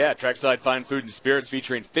Trackside. Yeah, Trackside Fine Food and Spirits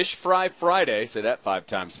featuring Fish Fry Friday, say that 5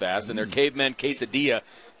 times fast, and their Cavemen quesadilla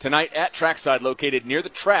tonight at Trackside, located near the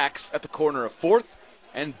tracks at the corner of 4th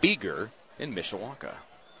and Beeger in Mishawaka.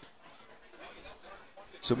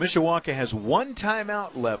 So Mishawaka has 1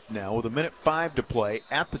 timeout left now with a minute 5 to play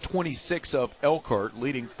at the 26 of Elkhart,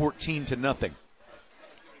 leading 14-0.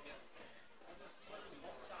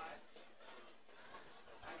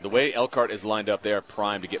 The way Elkhart is lined up, they are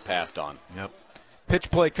primed to get passed on. Yep.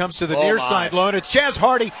 Pitch play comes to the near sideline. It's Chaz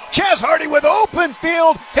Hardy. Chaz Hardy with open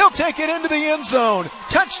field. He'll take it into the end zone.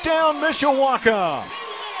 Touchdown, Mishawaka.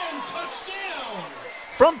 Touchdown.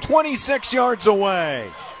 From 26 yards away.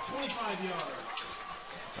 25 yards.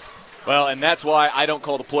 Well, and that's why I don't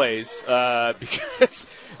call the plays because,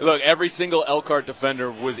 look, every single Elkhart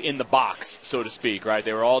defender was in the box, so to speak, right?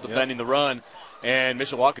 They were all defending the run, and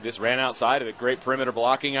Mishawaka just ran outside of it. Great perimeter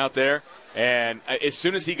blocking out there. And as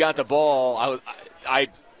soon as he got the ball, I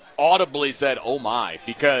audibly said, oh, my,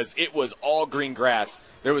 because it was all green grass.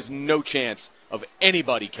 There was no chance of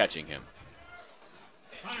anybody catching him.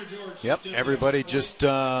 Yep, everybody just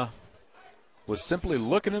was simply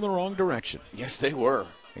looking in the wrong direction. Yes, they were.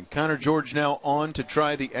 And Connor George now on to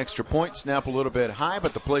try the extra point. Snap a little bit high,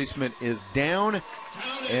 but the placement is down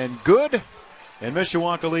and good. And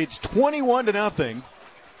Mishawaka leads 21-0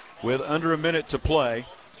 with under a minute to play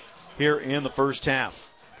here in the first half.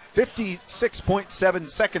 56.7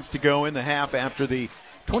 seconds to go in the half after the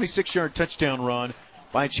 26-yard touchdown run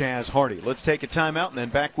by Chaz Hardy. Let's take a timeout and then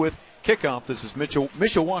back with kickoff. This is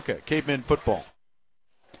Mishawaka Cavemen football.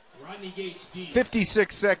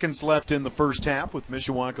 56 seconds left in the first half with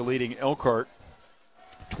Mishawaka leading Elkhart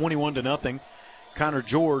 21-0. Connor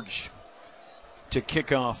George to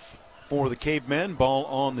kick off for the Cavemen. Ball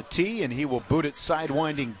on the tee, and he will boot it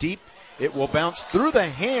sidewinding deep. It will bounce through the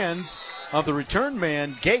hands of the return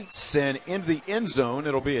man, Gates, and into the end zone.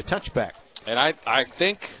 It'll be a touchback. And I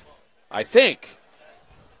think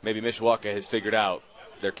maybe Mishawaka has figured out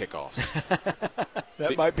their kickoffs.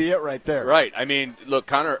 That might be it right there. Right. I mean, look,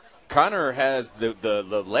 Connor has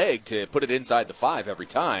the leg to put it inside the 5 every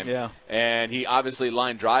time. Yeah. And he obviously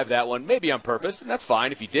line drive that one, maybe on purpose, and that's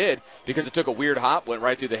fine if he did, because it took a weird hop, went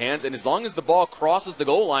right through the hands. And as long as the ball crosses the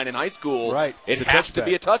goal line in high school, right, it has to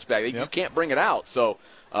be a touchback. Yep. You can't bring it out. So,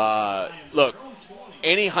 look,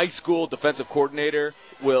 any high school defensive coordinator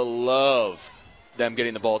will love them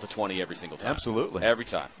getting the ball to 20 every single time. Absolutely. Every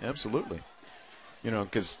time. Absolutely. You know,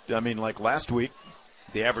 because, I mean, like last week,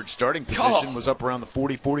 the average starting position was up around the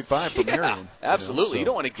 40-45 for Marion. Absolutely. So. You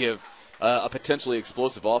don't want to give a potentially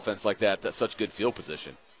explosive offense like that such good field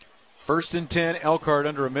position. 1st and 10, Elkhart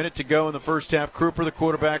under a minute to go in the first half. Kruper, the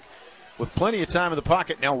quarterback, with plenty of time in the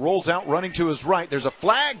pocket, now rolls out running to his right. There's a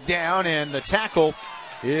flag down, and the tackle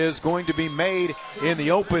is going to be made in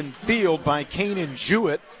the open field by Kanan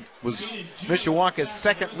Jewett. Was Mishawaka's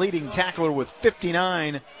second leading tackler with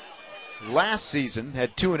 59 last season.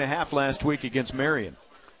 Had 2.5 last week against Marion.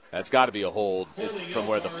 That's got to be a hold from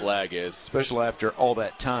where the flag is. Especially after all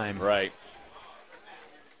that time. Right.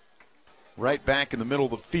 Right back in the middle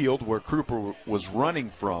of the field where Kruper was running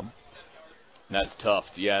from. That's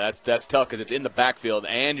tough. Yeah, that's tough because it's in the backfield,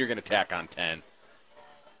 and you're going to tack on 10.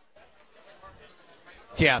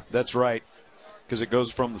 Yeah, that's right, because it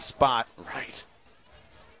goes from the spot. Right.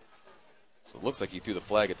 So it looks like he threw the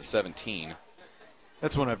flag at the 17.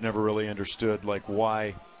 That's one I've never really understood, like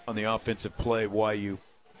why on the offensive play, why you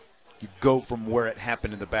go from where it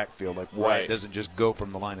happened in the backfield, like why it doesn't just go from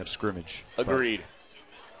the line of scrimmage. Agreed.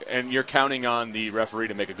 And you're counting on the referee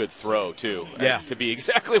to make a good throw, too. Yeah. To be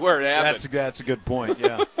exactly where it happened. That's a good point,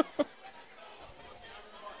 yeah.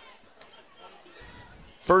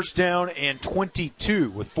 First down and 22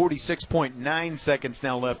 with 46.9 seconds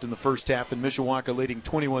now left in the first half, and Mishawaka leading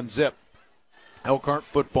 21-zip. Elkhart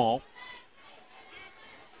football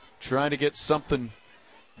trying to get something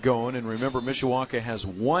going, and remember, Mishawaka has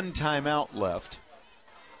one timeout left.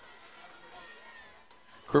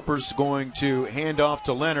 Kripper's going to hand off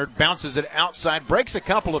to Leonard, bounces it outside, breaks a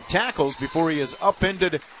couple of tackles before he is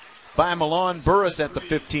upended by Milan Burris at the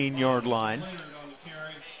 15-yard line.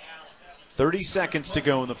 30 seconds to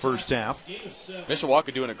go in the first half.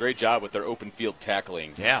 Mishawaka doing a great job with their open field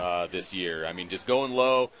tackling this year. I mean, just going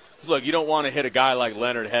low. Look, you don't want to hit a guy like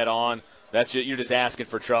Leonard head on. You're just asking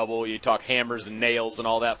for trouble. You talk hammers and nails and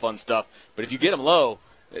all that fun stuff. But if you get him low,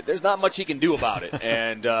 there's not much he can do about it.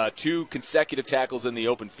 And 2 consecutive tackles in the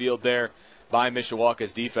open field there by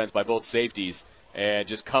Mishawaka's defense, by both safeties, and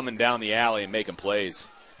just coming down the alley and making plays.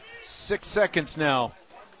 6 seconds now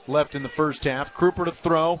left in the first half. Kruper to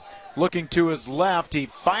throw, looking to his left. He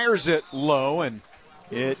fires it low, and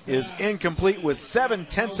it is incomplete with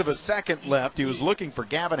 0.7 of a second left. He was looking for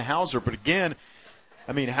Gavin Hauser, but again,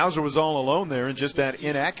 I mean, Hauser was all alone there, and just that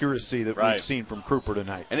inaccuracy that we've seen from Kruper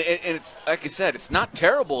tonight. And it's like I said, it's not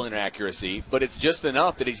terrible inaccuracy, but it's just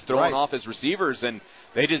enough that he's throwing off his receivers, and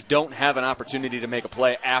they just don't have an opportunity to make a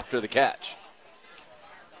play after the catch.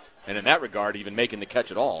 And in that regard, even making the catch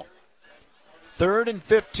at all. 3rd and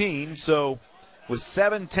 15, so with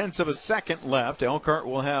 0.7 of a second left, Elkhart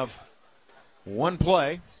will have one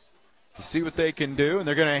play to see what they can do, and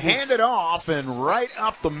they're going to hand it off, and right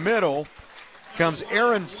up the middle comes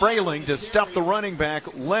Aaron Frayling to stuff the running back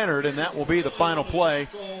Leonard, and that will be the final play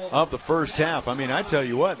of the first half. I mean, I tell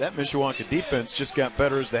you what, that Mishawaka defense just got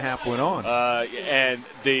better as the half went on. And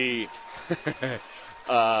the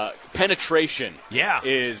penetration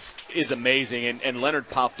is amazing, and Leonard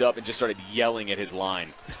popped up and just started yelling at his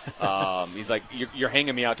line. He's like, you're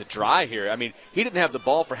hanging me out to dry here. I mean, he didn't have the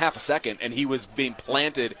ball for half a second, and he was being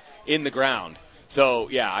planted in the ground. So,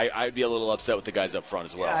 yeah, I'd be a little upset with the guys up front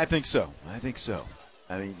as well. Yeah, I think so.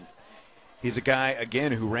 I mean, he's a guy,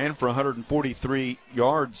 again, who ran for 143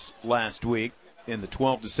 yards last week in the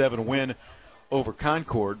 12-7 win over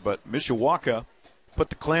Concord. But Mishawaka put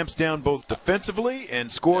the clamps down both defensively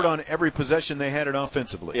and scored on every possession they had it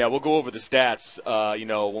offensively. Yeah, we'll go over the stats,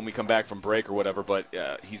 when we come back from break or whatever. But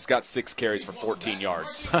he's got 6 carries for 14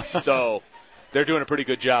 yards. So they're doing a pretty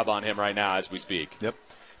good job on him right now as we speak. Yep.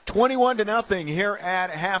 21-0 here at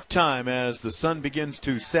halftime as the sun begins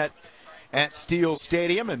to set at Steele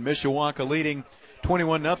Stadium, and Mishawaka leading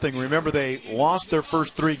 21-0. Remember, they lost their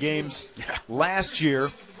first 3 games last year,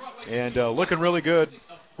 and looking really good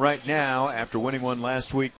right now after winning one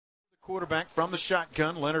last week. The quarterback from the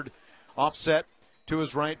shotgun, Leonard offset to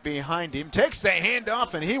his right behind him, takes the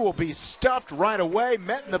handoff, and he will be stuffed right away.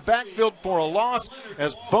 Met in the backfield for a loss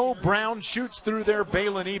as Bo Brown shoots through there.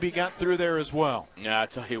 Balin Eby got through there as well. Yeah, I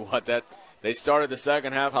tell you what, they started the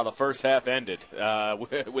second half how the first half ended,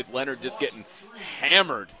 with Leonard just getting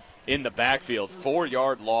hammered in the backfield.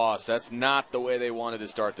 4-yard loss. That's not the way they wanted to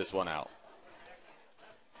start this one out.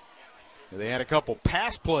 They had a couple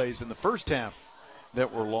pass plays in the first half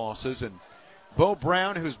that were losses, and Bo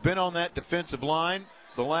Brown, who's been on that defensive line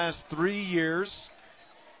the last 3 years,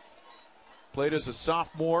 played as a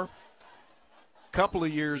sophomore a couple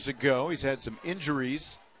of years ago. He's had some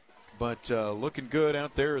injuries, but looking good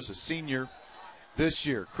out there as a senior this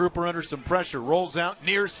year. Kruper under some pressure, rolls out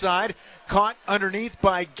near side, caught underneath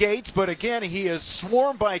by Gates, but again, he is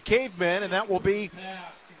swarmed by Cavemen, and that will be,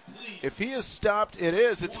 if he is stopped,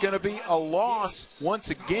 it's going to be a loss once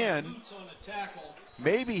again.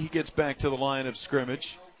 Maybe he gets back to the line of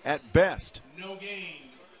scrimmage at best.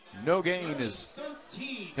 No gain is,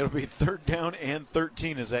 it'll be 3rd down and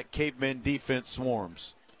 13 as that Cavemen defense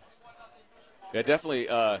swarms. Yeah, definitely.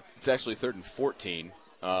 It's actually 3rd and 14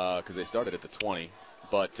 because they started at the 20.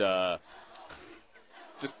 But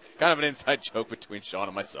just kind of an inside joke between Sean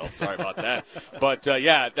and myself. Sorry about that. But,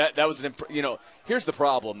 that was here's the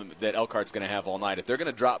problem that Elkhart's going to have all night. If they're going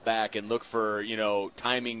to drop back and look for,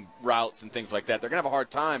 timing routes and things like that, they're going to have a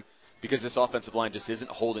hard time because this offensive line just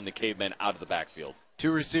isn't holding the Cavemen out of the backfield.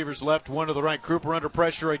 Two receivers left, one to the right. Kruper under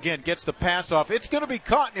pressure again, gets the pass off. It's going to be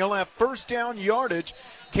caught, and he'll have first down yardage.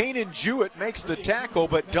 Kanan Jewett makes the tackle,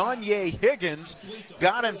 but Donye Higgins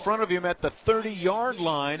got in front of him at the 30-yard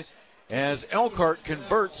line as Elkhart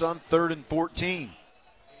converts on 3rd and 14.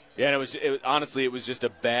 Yeah, and honestly, it was just a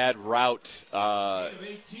bad route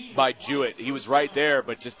by Jewett. He was right there,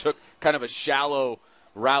 but just took kind of a shallow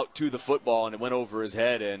route to the football, and it went over his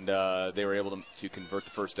head, and they were able to convert the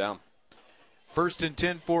first down. 1st and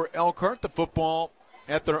 10 for Elkhart. The football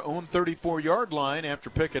at their own 34-yard line after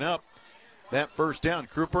picking up that first down.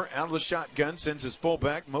 Kruper out of the shotgun, sends his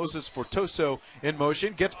fullback, Moses Fortoso, in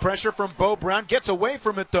motion. Gets pressure from Bo Brown. Gets away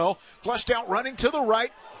from it, though. Flushed out, running to the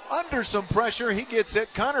right. Under some pressure, he gets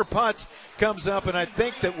it. Connor Putz comes up, and I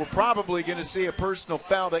think that we're probably going to see a personal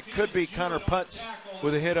foul. That could be Connor Putz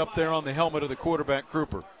with a hit up there on the helmet of the quarterback,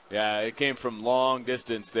 Kruper. Yeah, it came from long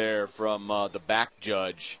distance there from the back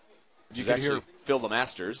judge. You could hear Phil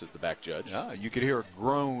LeMasters as the back judge. Yeah, you could hear a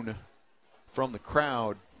groan from the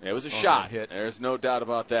crowd. It was a shot. There's no doubt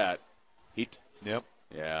about that. Yep.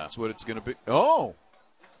 Yeah. That's what it's going to be. Oh.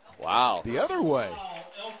 Wow. The other way.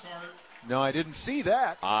 No, I didn't see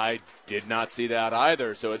that. I did not see that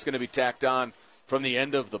either. So it's going to be tacked on from the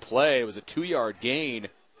end of the play. It was a 2-yard gain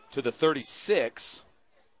to the 36.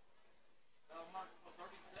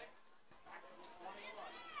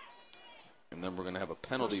 And then we're going to have a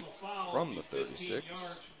penalty from the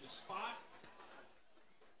 36.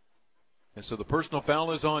 And so the personal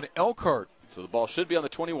foul is on Elkhart. So the ball should be on the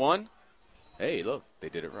 21. Hey, look, they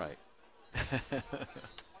did it right.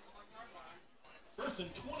 1st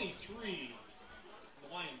and 23.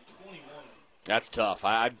 Line 21. That's tough.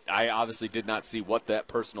 I obviously did not see what that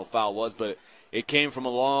personal foul was, but it came from a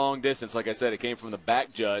long distance. Like I said, it came from the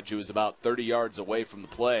back judge, who was about 30 yards away from the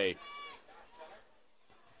play.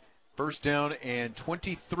 1st down and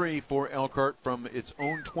 23 for Elkhart from its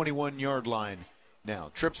own 21-yard line.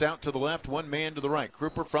 Now, trips out to the left, one man to the right.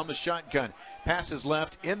 Kruper from the shotgun. Passes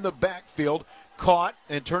left in the backfield. Caught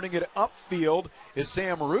and turning it upfield is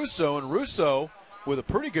Sam Russo. And Russo, with a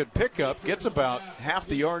pretty good pickup, gets about half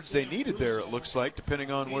the yards they needed there, it looks like, depending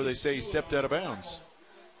on where they say he stepped out of bounds.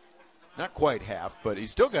 Not quite half, but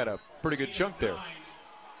he's still got a pretty good chunk there.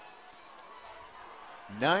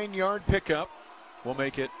 9-yard pickup will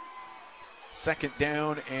make it 2nd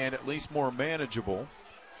down and at least more manageable.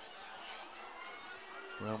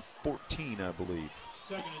 Around 14, I believe.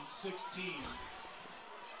 2nd and 16.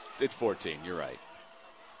 It's 14. You're right.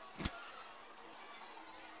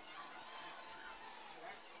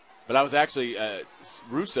 But I was actually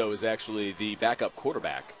Russo is actually the backup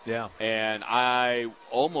quarterback. Yeah. And I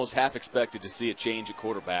almost half expected to see a change at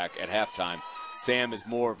quarterback at halftime. Sam is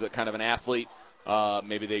more of the kind of an athlete.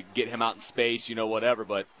 Maybe they get him out in space, whatever,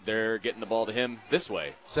 but they're getting the ball to him this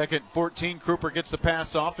way. 2nd 14, Kruper gets the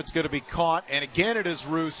pass off. It's going to be caught, and again it is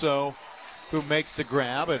Russo who makes the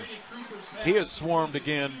grab, and he is swarmed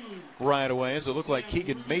again right away, as it looked like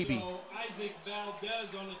Keegan maybe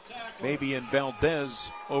and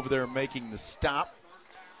Valdez over there making the stop.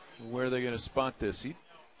 Where are they going to spot this?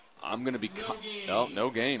 I'm going to be no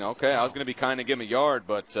gain. Okay, I was going to be kind of give him a yard,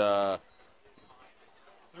 but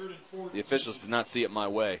the officials did not see it my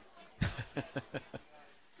way.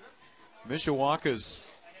 Mishawaka's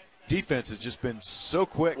defense has just been so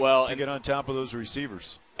quick to get on top of those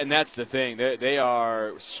receivers. And that's the thing. They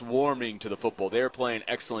are swarming to the football. They are playing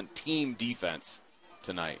excellent team defense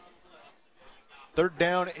tonight. 3rd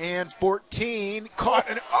down and 14. Caught,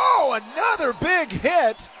 and another big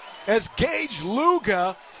hit as Gage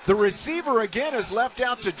Luga, the receiver, again is left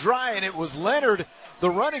out to dry, and it was Leonard, the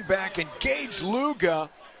running back, and Gage Luga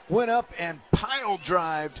went up and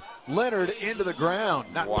pile-drived Leonard into the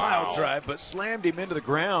ground. Not pile-drive, but slammed him into the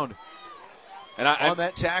ground on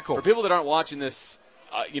that tackle. For people that aren't watching this,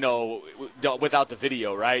 without the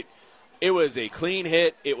video, right, it was a clean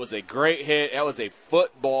hit. It was a great hit. That was a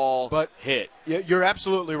football hit. Yeah, you're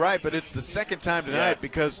absolutely right, but it's the second time tonight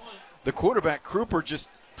because the quarterback, Kruper, just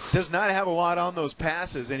does not have a lot on those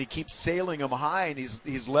passes, and he keeps sailing them high, and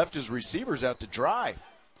he's left his receivers out to dry.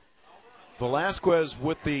 Velasquez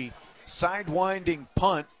with the sidewinding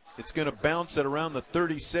punt. It's going to bounce at around the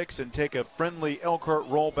 36 and take a friendly Elkhart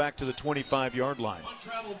roll back to the 25-yard line.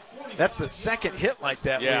 That's the second hit like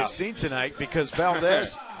that we've seen tonight because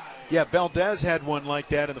Valdez had one like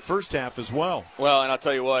that in the first half as well. Well, and I'll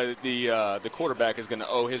tell you what, the quarterback is going to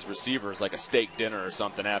owe his receivers like a steak dinner or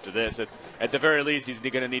something after this. At the very least, he's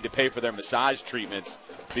going to need to pay for their massage treatments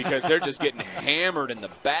because they're just getting hammered in the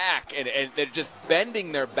back, and they're just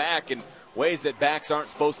bending their back in ways that backs aren't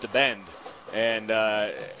supposed to bend. And,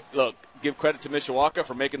 look, give credit to Mishawaka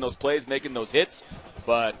for making those plays, making those hits,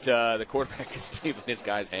 but the quarterback is leaving his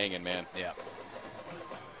guys hanging, man. Yeah.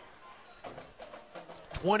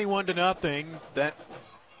 21-0. That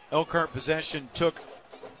Elkhart possession took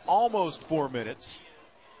almost 4 minutes.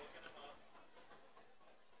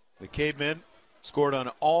 The Cavemen scored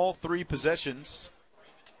on all 3 possessions.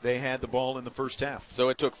 They had the ball in the first half. So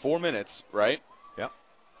it took 4 minutes, right? Yep.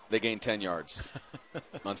 They gained 10 yards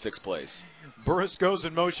on 6 plays. Burris goes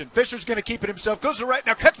in motion. Fisher's going to keep it himself. Goes to right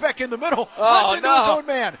now. Cuts back in the middle. Oh, runs into his own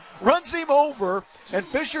man. Runs him over. And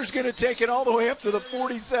Fisher's going to take it all the way up to the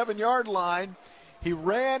 47-yard line. He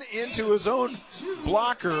ran into his own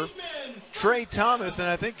blocker, Trey Thomas, and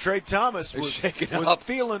I think Trey Thomas was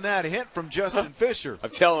feeling that hit from Justin Fisher.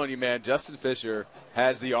 I'm telling you, man, Justin Fisher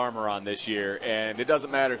has the armor on this year, and it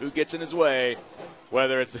doesn't matter who gets in his way,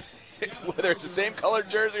 whether it's the same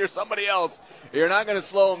colored jersey or somebody else, you're not going to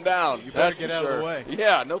slow him down. You better get out of the way.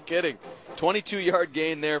 Yeah, no kidding. 22-yard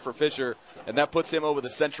gain there for Fisher. And that puts him over the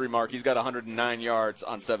century mark. He's got 109 yards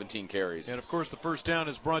on 17 carries. And, of course, the first down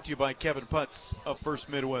is brought to you by Kevin Putz of First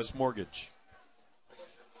Midwest Mortgage.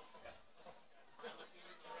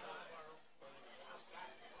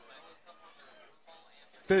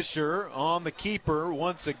 Fisher on the keeper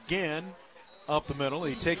once again up the middle.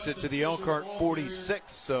 He takes it to the Elkhart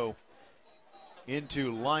 46, so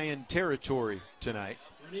into Lion territory tonight.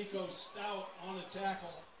 Nico Stout on the tackle.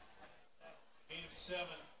 Gain of 7.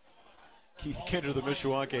 Keith Kinder, the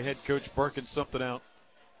Mishawaka head coach, barking something out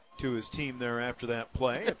to his team there after that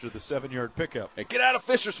play, after the 7-yard pickup. Hey, get out of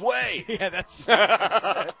Fisher's way. Yeah, that's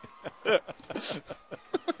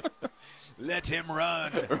let him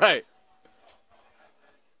run. Right.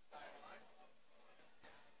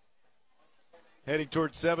 Heading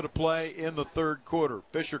towards 7 to play in the third quarter.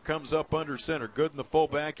 Fisher comes up under center. Gooden, the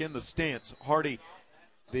fullback, in the stance. Hardy,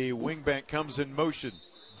 the wingback, comes in motion.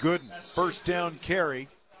 Gooden, first down carry.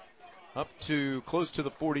 Up to close to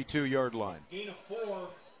the 42-yard line. Gain of 4.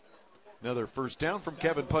 Another first down from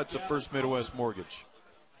Kevin Putz of First Midwest Mortgage.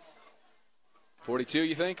 42,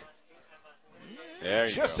 you think? There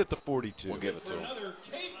you Just go. at the 42. We'll give it to him. Another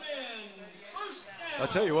Cavemen first down. I'll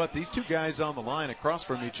tell you what, these two guys on the line across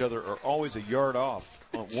from each other are always a yard off.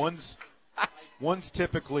 One's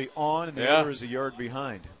typically on, and the other is a yard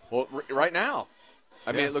behind. Well, right now,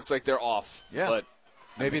 I mean, it looks like they're off. Yeah. But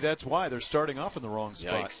maybe that's why they're starting off in the wrong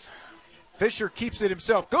spot. Yikes. Fisher keeps it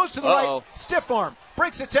himself, goes to the right, stiff arm,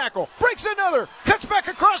 breaks a tackle, breaks another, cuts back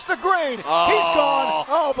across the grain. He's gone.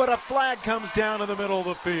 Oh, but a flag comes down in the middle of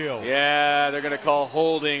the field. Yeah, they're going to call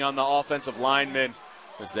holding on the offensive lineman.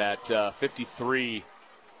 Was that 53?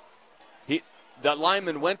 The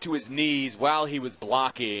lineman went to his knees while he was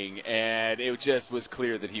blocking, and it just was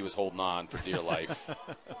clear that he was holding on for dear life.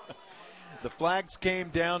 The flags came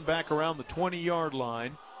down back around the 20-yard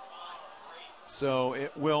line. So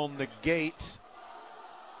it will negate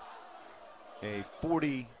a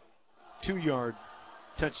 42-yard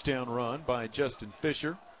touchdown run by Justin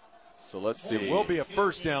Fisher. So let's see. It will be a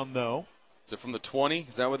first down, though. Is it from the 20?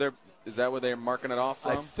 Is that where they're marking it off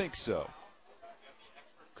from? I think so.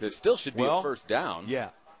 Because it still should be a first down.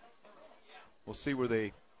 Yeah. We'll see where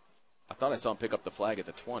they. I thought I saw him pick up the flag at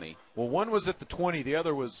the 20. Well, one was at the 20. The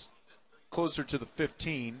other was closer to the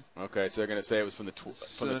 15. Okay, so they're going to say it was from the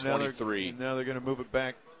 23. Now they're going to move it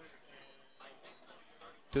back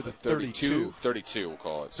to the 32. 32, we'll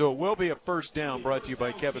call it. So it will be a first down, brought to you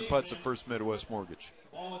by Kevin Putz of First Midwest Mortgage.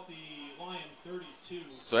 Ball at the line 32.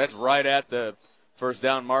 So that's right at the first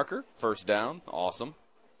down marker. First down. Awesome.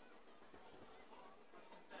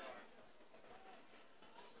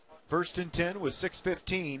 First and 10 with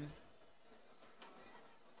 6:15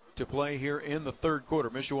 to play here in the third quarter.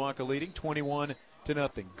 Mishawaka leading 21-0.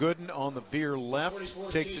 Gooden on the veer left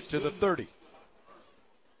takes it to the 30.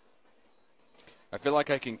 I feel like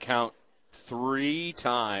I can count 3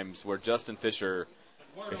 times where Justin Fisher,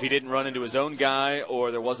 if he didn't run into his own guy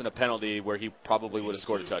or there wasn't a penalty, where he probably would have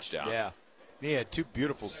scored a touchdown. Yeah. He had 2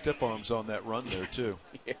 beautiful stiff arms on that run there, too.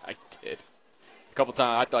 Yeah, I did. A couple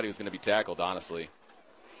times I thought he was going to be tackled, honestly.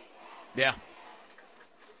 Yeah.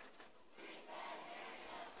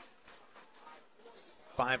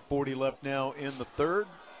 5:40 left now in the third.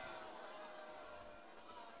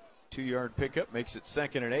 2-yard pickup makes it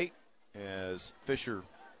 2nd and 8 as Fisher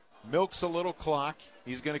milks a little clock.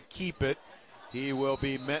 He's going to keep it. He will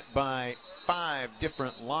be met by 5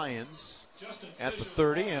 different Lions at the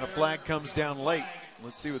 30, and a flag comes down late.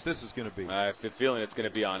 Let's see what this is going to be. I have a feeling it's going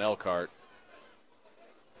to be on Elkhart.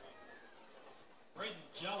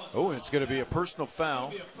 Oh, and it's going to be a personal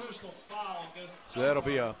foul. So that'll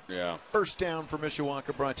be a first down for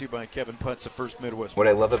Mishawaka, brought to you by Kevin Putz of First Midwest. What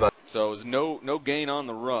I love about So it was no gain on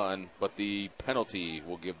the run, but the penalty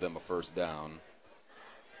will give them a first down.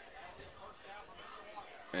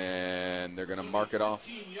 And they're going to mark it off.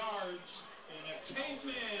 15 yards and a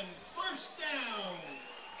Cavemen first down.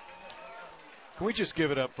 Can we just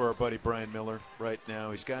give it up for our buddy Brian Miller right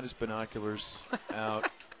now? He's got his binoculars out.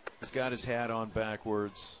 He's got his hat on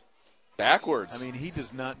backwards. Backwards? I mean, he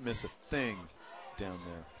does not miss a thing down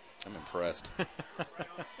there. I'm impressed.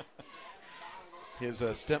 His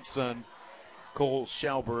stepson, Cole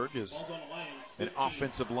Schauberg, is an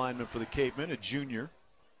offensive lineman for the Cavemen, a junior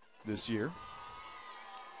this year.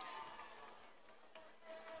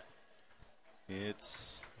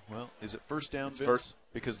 It's, well, is it first down, Vince? First.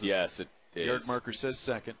 Because the yes, it is. yard marker says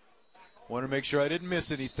second. Want to make sure I didn't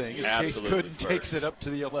miss anything. As Chase Absolutely Gooden first. takes it up to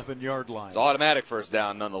the 11-yard line. It's automatic first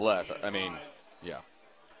down nonetheless. I mean, yeah.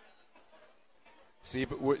 See,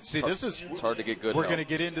 but this is. It's hard to get good We're help. going to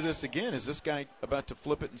get into this again. Is this guy about to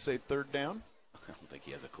flip it and say third down? I don't think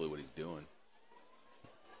he has a clue what he's doing.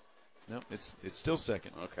 No, it's still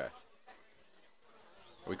second. Okay. Are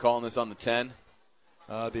we calling this on the 10?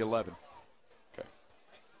 The 11. Okay.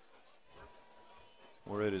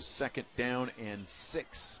 Where it is second down and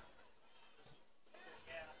 6.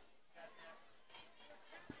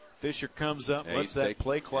 Fisher comes up, Yeah, lets he's that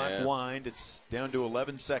play clock yeah. wind. It's down to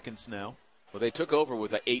 11 seconds now. Well, they took over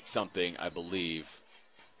with an 8-something, I believe.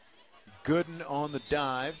 Gooden on the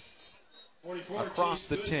dive. 44, Across Chase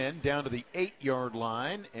the Gooden. 10, down to the 8-yard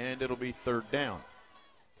line, and it'll be third down.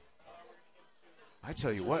 I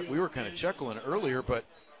tell you what, we were kind of chuckling earlier, but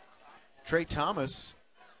Trey Thomas,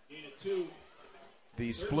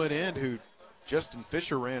 the split end who Justin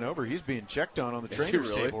Fisher ran over, he's being checked on the Is he trainer's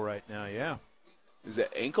really? table right now, yeah. Is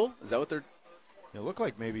that ankle? Is that what they're... It looked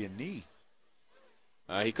like maybe a knee.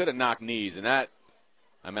 He could have knocked knees, and that...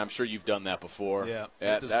 I mean, I'm sure you've done that before. Yeah,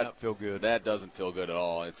 that does not feel good. That doesn't feel good at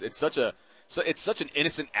all. It's such an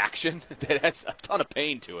innocent action that has a ton of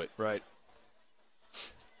pain to it. Right.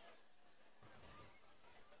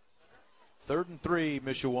 3rd and 3,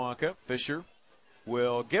 Mishawaka. Fisher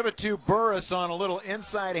will give it to Burris on a little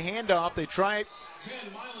inside handoff. They try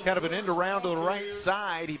kind of an end around to the right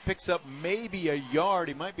side. He picks up maybe a yard.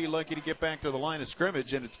 He might be lucky to get back to the line of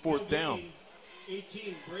scrimmage, and it's 4th down.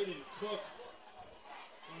 18, Braden Cook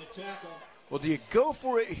on the tackle. Well, do you go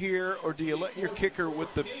for it here, or do you let your kicker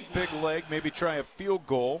with the big leg maybe try a field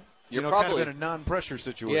goal? You're kind probably of in a non-pressure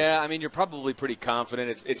situation. Yeah, I mean, you're probably pretty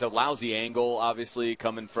confident. It's a lousy angle, obviously,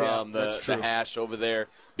 coming from the hash over there,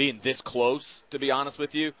 being this close, to be honest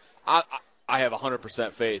with you. I have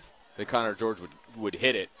 100% faith that Connor George would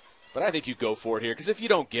hit it, but I think you go for it here, because if you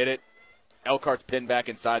don't get it, Elkhart's pinned back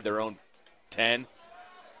inside their own 10,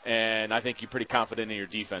 and I think you're pretty confident in your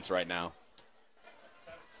defense right now.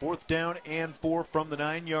 4th down and 4 from the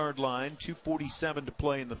 9-yard line. 2:47 to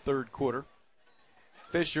play in the third quarter.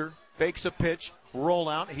 Fisher fakes a pitch, roll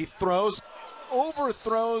out. He throws,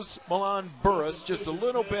 overthrows Milan Burris just a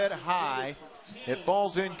little bit high. It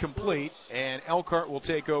falls incomplete, and Elkhart will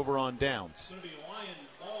take over on downs.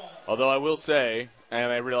 Although I will say,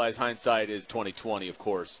 and I realize hindsight is 20/20, of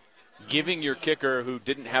course, giving your kicker who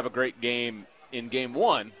didn't have a great game in game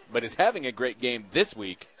 1, but is having a great game this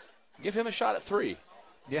week, give him a shot at 3.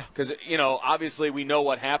 Yeah. Because, obviously we know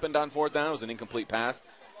what happened on 4th down. It was an incomplete pass.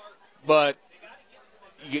 But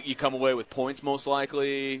you come away with points most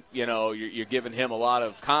likely. You're giving him a lot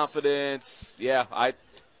of confidence. Yeah,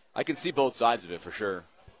 I can see both sides of it for sure.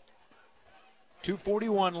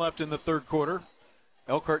 2:41 left in the third quarter.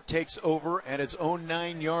 Elkhart takes over at its own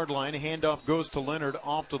 9-yard line. Handoff goes to Leonard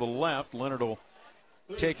off to the left. Leonard will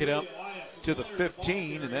take it up to the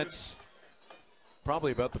 15, and that's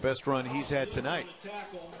probably about the best run he's had tonight.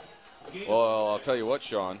 Well, I'll tell you what,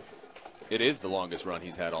 Sean. It is the longest run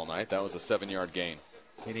he's had all night. That was a 7-yard gain.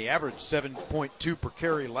 And he averaged 7.2 per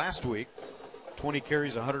carry last week. 20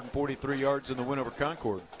 carries, 143 yards in the win over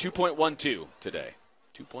Concord. 2.12 today.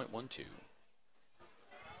 2.12.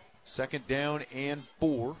 2nd down and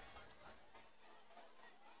 4.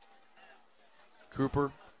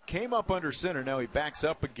 Cooper came up under center. Now he backs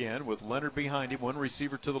up again with Leonard behind him. One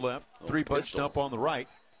receiver to the left. 3 bunched up on the right.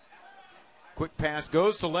 Quick pass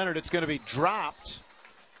goes to Leonard. It's going to be dropped.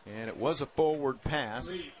 And it was a forward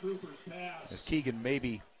pass. As Keegan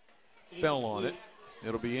maybe fell on it.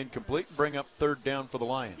 It'll be incomplete. Bring up 3rd down for the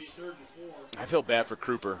Lions. I feel bad for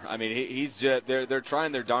Kruper. I mean, he's just, they're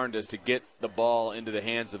trying their darndest to get the ball into the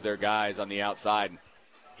hands of their guys on the outside.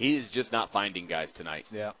 He's just not finding guys tonight.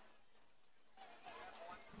 Yeah.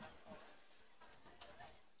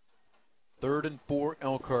 3rd and 4,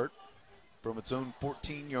 Elkhart from its own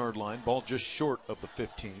 14-yard line. Ball just short of the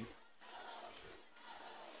 15.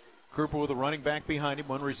 Cooper with a running back behind him.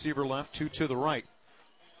 One receiver left, 2 to the right.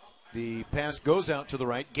 The pass goes out to the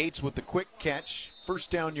right. Gates with the quick catch. First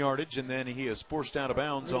down yardage, and then he is forced out of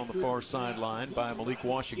bounds on the far sideline by Malik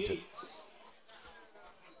Washington.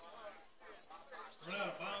 Run out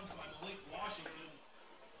of bounds by Malik Washington.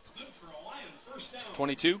 It's good for a Lion. First down.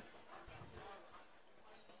 22?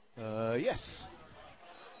 Yes.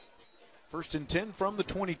 First and 10 from the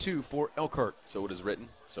 22 for Elkhart. So it is written,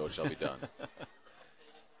 so it shall be done.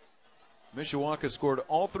 Mishawaka scored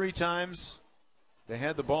all 3 times. They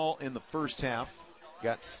had the ball in the first half.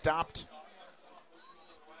 Got stopped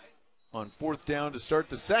on 4th down to start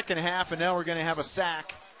the second half, and now we're going to have a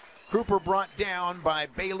sack. Kruper brought down by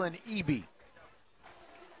Balin Eby.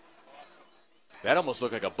 That almost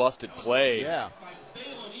looked like a busted play. Yeah.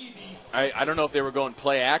 I don't know if they were going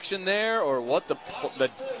play action there or what,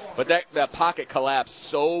 but that pocket collapsed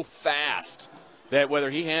so fast that whether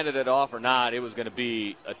he handed it off or not, it was going to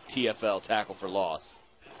be a TFL, tackle for loss.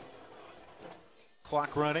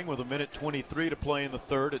 Clock running with 1:23 to play in the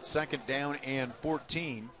third at 2nd down and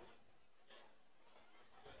 14.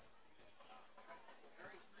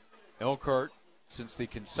 Elkhart, since the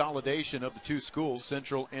consolidation of the 2 schools,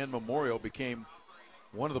 Central and Memorial, became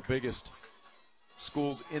one of the biggest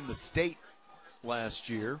schools in the state last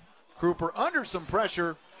year. Kruper under some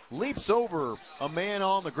pressure, leaps over a man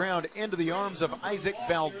on the ground into the arms of Isaac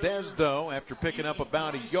Valdez, though, after picking up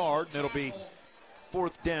about a yard, and it'll be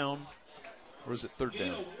 4th down. Or is it 3rd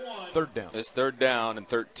down? 3rd down. It's 3rd down and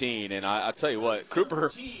 13, and I'll tell you what,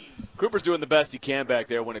 Kruper's doing the best he can back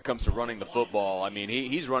there when it comes to running the football. I mean,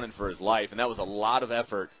 he's running for his life, and that was a lot of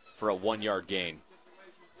effort for a 1-yard gain.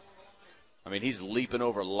 I mean, he's leaping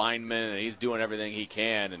over linemen, and he's doing everything he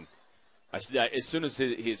can. And as soon as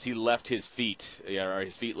he left his feet, or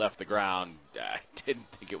his feet left the ground, I didn't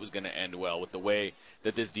think it was going to end well with the way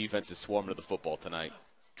that this defense is swarming to the football tonight.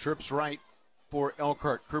 Trips right for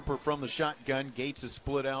Elkhart. Kruper from the shotgun. Gates is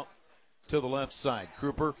split out to the left side.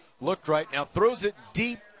 Kruper looked right, now throws it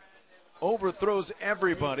deep, overthrows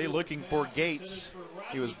everybody looking for Gates.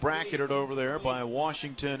 He was bracketed over there by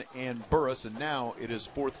Washington and Burris, and now it is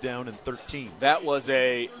 4th down and 13. That was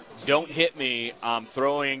a don't hit me, I'm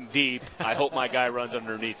throwing deep, I hope my guy runs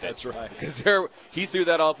underneath it. That's right. Because he threw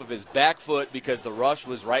that off of his back foot because the rush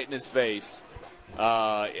was right in his face.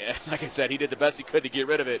 Like I said, he did the best he could to get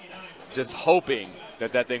rid of it, just hoping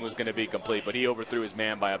that thing was going to be complete, but he overthrew his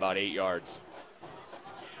man by about 8 yards.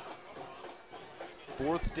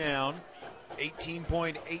 4th down.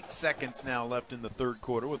 18.8 seconds now left in the 3rd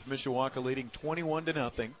quarter with Mishawaka leading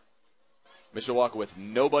 21-0. Mishawaka with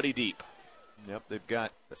nobody deep. Yep, they've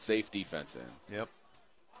got a safe defense in. Yep.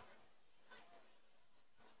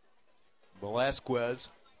 Velasquez,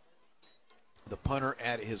 the punter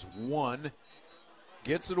at his 1,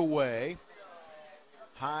 gets it away.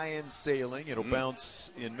 High and sailing. It'll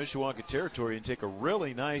bounce in Mishawaka territory and take a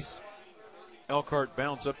really nice Elkhart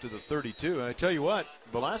bounce up to the 32. And I tell you what,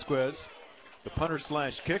 Velasquez, the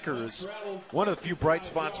punter/kicker, is one of the few bright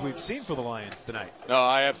spots we've seen for the Lions tonight. No,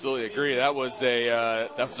 I absolutely agree. That was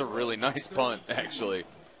a really nice punt, actually.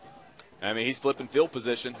 I mean, he's flipping field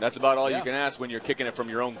position. That's about all you can ask when you're kicking it from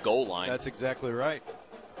your own goal line. That's exactly right.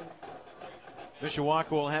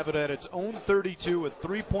 Mishawaka will have it at its own 32 with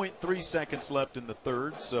 3.3 seconds left in the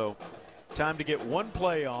 3rd. So time to get one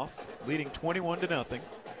play off, leading 21-0.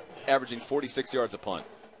 Averaging 46 yards a punt.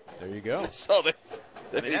 There you go. So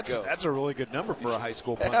that's a really good number for a high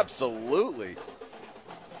school punter. Absolutely.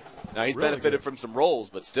 Now, he's really benefited from some rolls,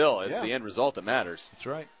 but still, it's the end result that matters. That's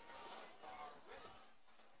right.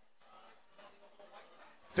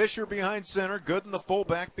 Fisher behind center. Gooden, the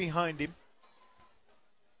fullback, behind him.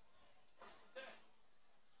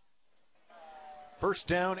 First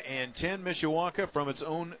down and 10, Mishawaka from its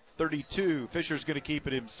own 32. Fisher's going to keep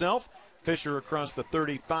it himself. Fisher across the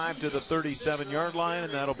 35 to the 37-yard line,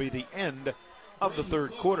 and that'll be the end of the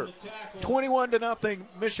 3rd quarter. 21-0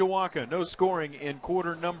 Mishawaka. No scoring in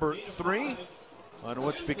quarter number 3 on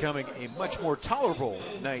what's becoming a much more tolerable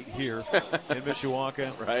night here in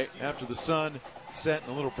Mishawaka. Right. After the sun set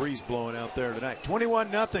and a little breeze blowing out there tonight.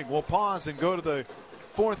 21-0. We'll pause and go to the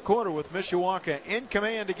 4th quarter with Mishawaka in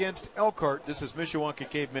command against Elkhart. This is Mishawaka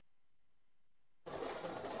Cavemen.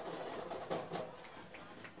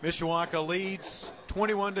 Mishawaka leads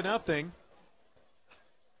 21-0.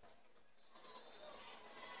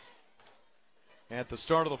 At the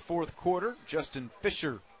start of the 4th quarter, Justin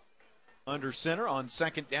Fisher under center on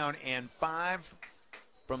 2nd down and 5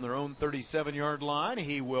 from their own 37-yard line.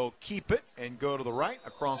 He will keep it and go to the right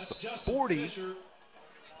across the 40.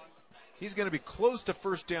 He's going to be close to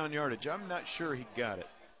first down yardage. I'm not sure he got it.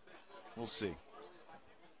 We'll see.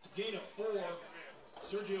 It's a gain of 4.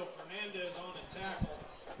 Sergio Fernandez on the tackle.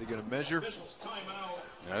 They're going to measure. Officials timeout.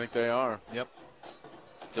 I think they are. Yep.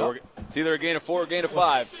 So it's either a gain of 4 or a gain of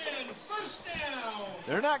 5. First down.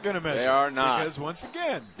 They're not going to measure. They are not. Because, once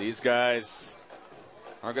again, these guys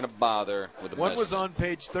aren't going to bother with the one was on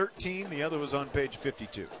page 13, the other was on page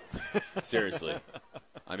 52. Seriously.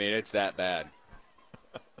 I mean, it's that bad.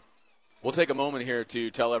 We'll take a moment here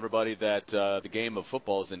to tell everybody that the game of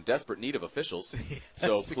football is in desperate need of officials.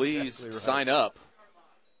 So please exactly right. sign up.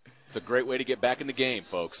 It's a great way to get back in the game,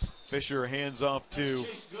 folks. Fisher hands off to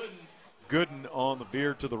Gooden on the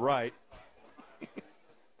veer to the right.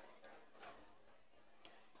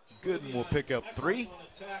 Gooden will pick up 3.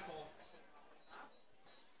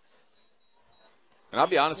 And I'll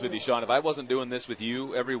be honest with you, Sean, if I wasn't doing this with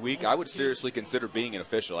you every week, I would seriously consider being an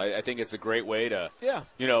official. I think it's a great way to,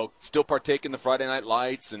 still partake in the Friday Night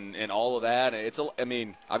Lights and all of that.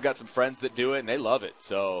 I've got some friends that do it, and they love it.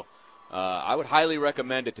 So I would highly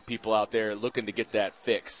recommend it to people out there looking to get that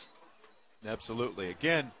fix. Absolutely.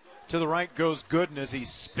 Again, to the right goes Gooden as he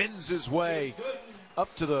spins his way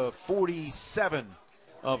up to the 47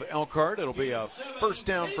 of Elkhart. It'll be a first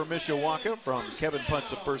down for Mishawaka from Kevin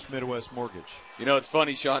Puntz of First Midwest Mortgage. You know, it's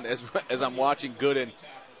funny, Sean, as I'm watching Gooden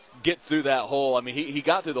get through that hole, I mean, he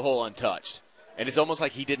got through the hole untouched. And it's almost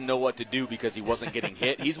like he didn't know what to do because he wasn't getting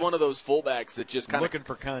hit. He's one of those fullbacks that just kind of looking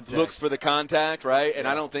for contact. Looks for the contact, right? And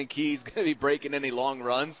I don't think he's going to be breaking any long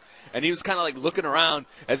runs. And he was kind of like looking around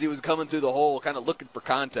as he was coming through the hole, kind of looking for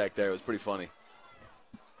contact there. It was pretty funny.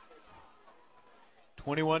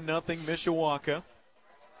 21-0 Mishawaka.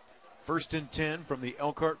 First and 10 from the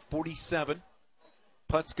Elkhart 47.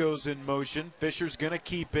 Putz goes in motion. Fisher's going to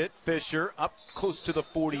keep it. Fisher up close to the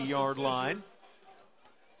 40-yard line.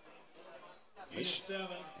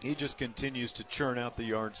 He just continues to churn out the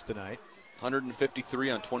yards tonight. 153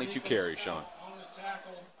 on 22 carries, Sean.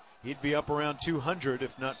 He'd be up around 200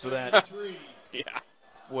 if not for that,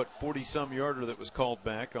 40-some yarder that was called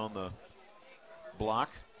back on the block.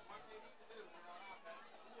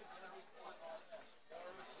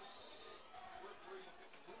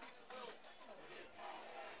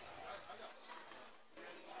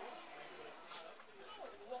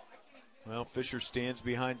 Well, Fisher stands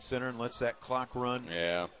behind center and lets that clock run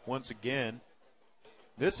once again.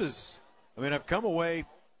 This is, I've come away,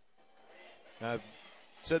 I've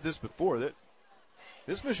said this before, that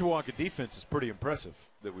this Mishawaka defense is pretty impressive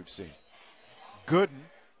that we've seen. Gooden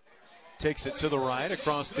takes it to the right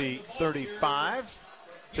across the 35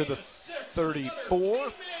 to the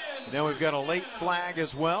 34. Now we've got a late flag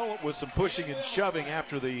as well with some pushing and shoving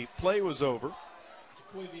after the play was over.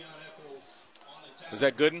 Was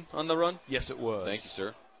that Gooden on the run? Yes, it was. Thank you,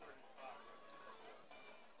 sir.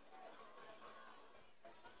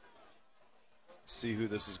 See who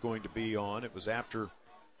this is going to be on. It was after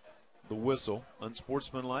the whistle.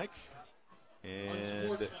 Unsportsmanlike.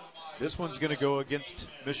 And this one's going to go against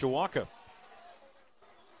Mishawaka.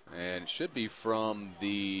 And it should be from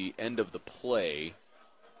the end of the play,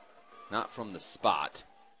 not from the spot.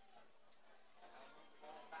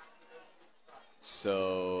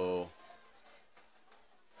 So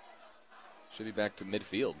should be back to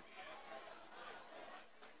midfield.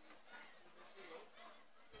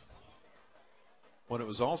 When it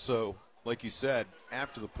was also, like you said,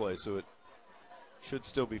 after the play, so it should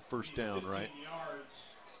still be first down, right?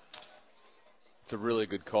 It's a really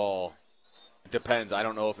good call. It depends. I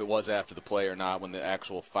don't know if it was after the play or not when the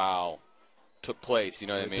actual foul took place. You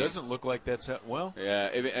know what I mean? It doesn't look like that's well. Yeah,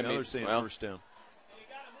 now they're saying first down.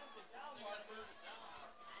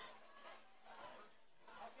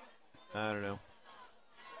 I don't know.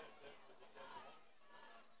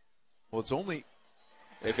 Well, it's only.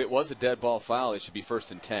 If it was a dead ball foul, it should be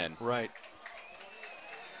first and 10. Right.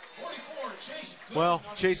 Well,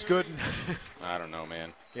 Chase Gooden. I don't know,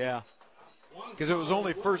 man. Yeah. Because it was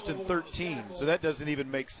only first and 13, so that doesn't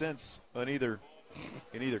even make sense in either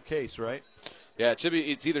case, right? Yeah, it should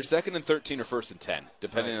be. It's either second and 13 or first and 10,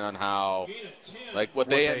 depending on how, what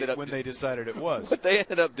they ended up when they decided it was. What they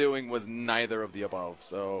ended up doing was neither of the above.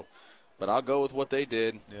 So, but I'll go with what they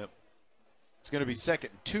did. Yep. It's going to be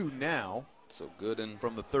second and 2 now. So Gooden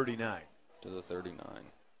from the 39 to the 39.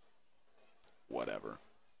 Whatever.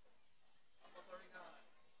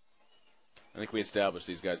 I think we established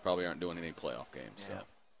these guys probably aren't doing any playoff games. So.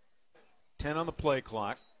 10 on the play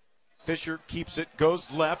clock. Fisher keeps it,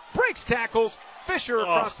 goes left, breaks tackles. Fisher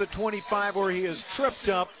across the 25 where he is tripped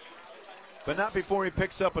up, but not before he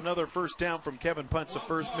picks up another first down from Kevin Puntz of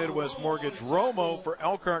First Midwest Mortgage. Romo for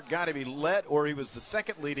Elkhart got to be led, or he was the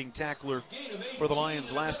second leading tackler for the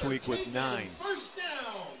Lions last week with 9.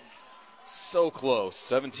 So close.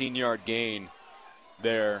 17-yard gain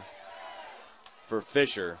there for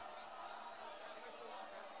Fisher.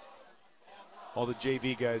 all the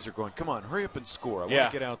JV guys are going, come on, hurry up and score. I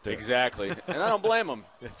want to get out there. Exactly. And I don't blame them.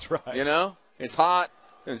 That's right. You know, it's hot.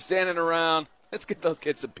 They're standing around. Let's get those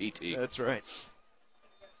kids some PT. That's right.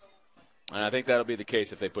 And I think that'll be the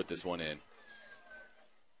case if they put this one in.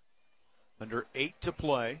 Under 8 to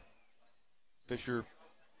play. Fisher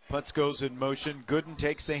Putz goes in motion. Gooden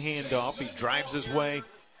takes the handoff. He drives his way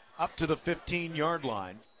up to the 15-yard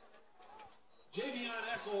line. Javion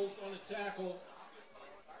Eccles on the tackle.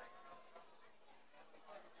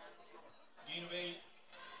 Gain of 8.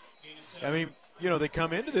 Gain of 7. I mean, you know, they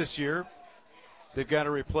come into this year. They've got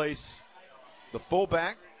to replace the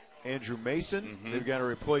fullback, Andrew Mason. Mm-hmm. They've got to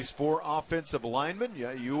replace 4 offensive linemen.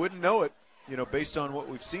 Yeah, you wouldn't know it, you know, based on what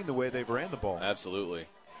we've seen the way they've ran the ball. Absolutely.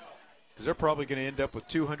 Because they're probably going to end up with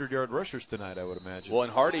 200-yard rushers tonight, I would imagine. Well,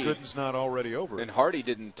 and Hardy, Gooden's not already over. And Hardy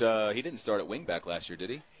didn't start at wingback last year, did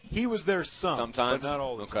he? He was there sometimes, but not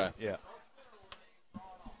all the time. Yeah.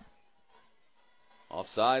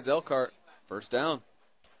 Offsides, Elkhart. First down.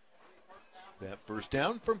 That first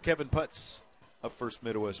down from Kevin Putz of First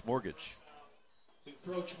Midwest Mortgage.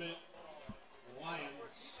 Encroachment. Lions.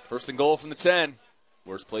 First and goal from the 10.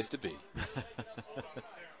 Worst place to be.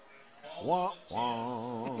 Wah,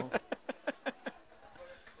 wah.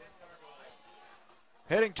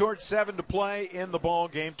 Heading towards 7 to play in the ball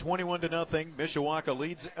game, 21-0. Mishawaka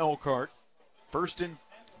leads Elkhart. First and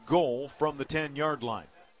goal from the 10-yard line.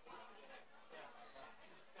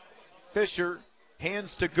 Fisher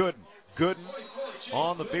hands to Gooden. Gooden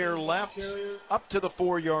on the veer left, up to the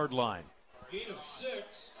 4-yard line. Gain of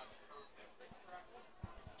 6.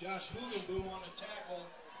 Josh Hugenboom on the tackle.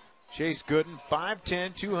 Chase Gooden,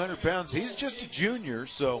 5'10", 200 pounds. He's just a junior,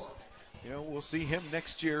 so you know we'll see him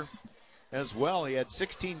next year as well. He had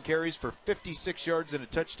 16 carries for 56 yards and a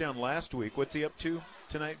touchdown last week. What's he up to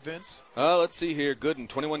tonight, Vince? Let's see here. Gooden,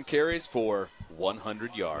 21 carries for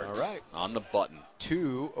 100 yards. All right. On the button.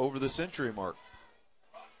 2 over the century mark.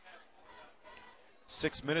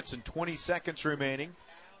 6 minutes and 20 seconds remaining.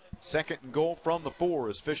 Second and goal from the 4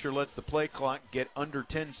 as Fisher lets the play clock get under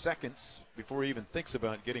 10 seconds before he even thinks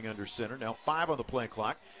about getting under center. Now 5 on the play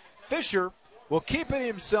clock. Fisher will keep it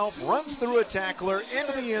himself, runs through a tackler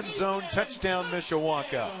into the end zone. Touchdown,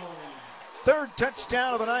 Mishawaka. Third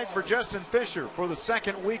touchdown of the night for Justin Fisher for the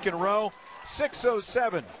second week in a row.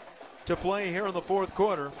 6:07 to play here in the fourth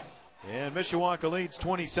quarter. And Mishawaka leads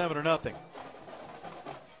 27-0.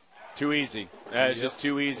 Too easy. It's just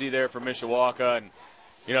too easy there for Mishawaka. And,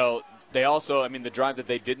 you know, they also, I mean, the drive that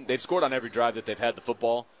they've scored on every drive that they've had the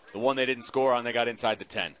football. The one they didn't score on, they got inside the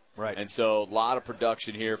 10. Right. And so a lot of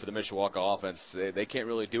production here for the Mishawaka offense. They can't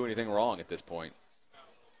really do anything wrong at this point.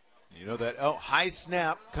 You know that high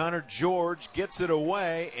snap, Connor George gets it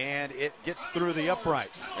away, and it gets through the upright.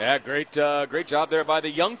 Yeah, great job there by the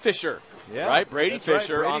young Fisher. Yeah, right, Brady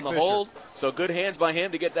Fisher Brady on the Fisher. hold. So good hands by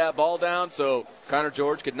him to get that ball down so Connor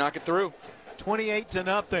George could knock it through.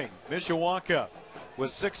 28-0. Mishawaka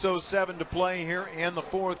with 6:07 to play here in the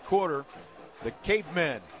fourth quarter. The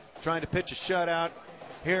Cavemen trying to pitch a shutout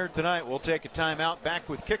here tonight. We'll take a timeout. Back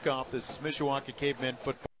with kickoff. This is Mishawaka Cavemen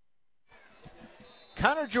football.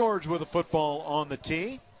 Connor George with a football on the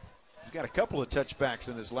tee. He's got a couple of touchbacks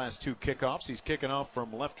in his last 2 kickoffs. He's kicking off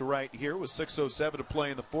from left to right here with 6:07 to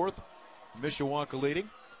play in the fourth. Mishawaka leading.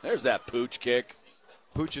 There's that pooch kick.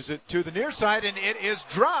 Pooches it to the near side, and it is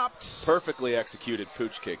dropped. Perfectly executed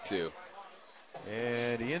pooch kick, too.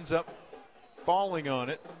 And he ends up falling on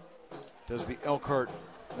it. Does the Elkhart,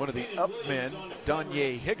 one of the up men,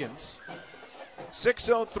 Donye Higgins.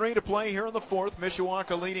 6:03 to play here in the fourth.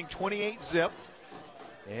 Mishawaka leading 28-0.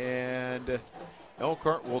 And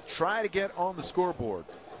Elkhart will try to get on the scoreboard.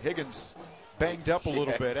 Higgins banged up a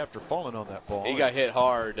little bit after falling on that ball. He got hit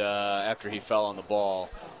hard after he fell on the ball.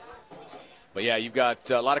 But, yeah, you've got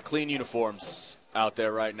a lot of clean uniforms out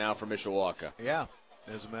there right now for Mishawaka. Yeah,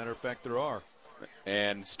 as a matter of fact, there are.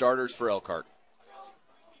 And starters for Elkhart.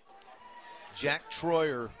 Jack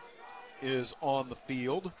Troyer is on the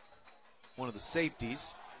field, one of the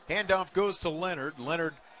safeties. Handoff goes to Leonard.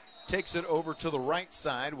 Leonard takes it over to the right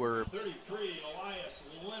side where 33, Elias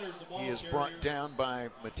Leonard, the ball he is carrier. brought down by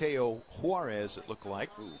Mateo Juarez, it looked like.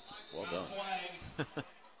 Ooh, well done. Flag.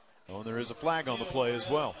 Oh, and there is a flag on the play as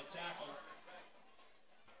well. Tackle.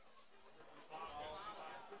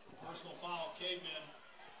 Personal foul, Cavemen.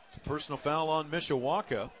 It's a personal foul on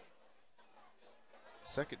Mishawaka.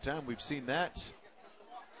 Second time we've seen that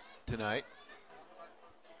tonight.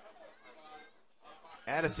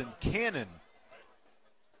 Addison Cannon,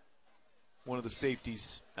 one of the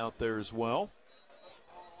safeties out there as well.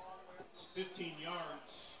 It's 15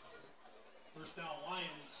 yards. First down,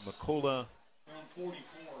 Lions. Makola Around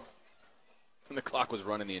 44. And the clock was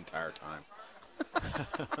running the entire time.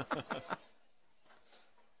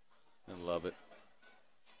 I love it.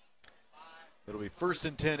 It'll be 1st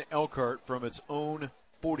and 10 Elkhart from its own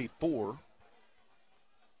 44.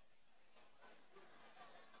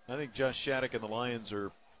 I think Josh Shattuck and the Lions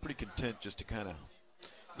are pretty content just to kind of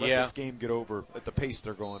let this game get over at the pace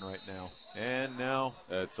they're going right now. And now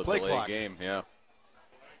it's a play delay clock game, yeah.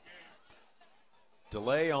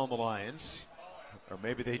 Delay on the Lions. Or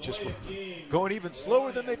maybe they just were going even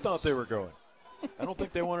slower than they thought they were going. I don't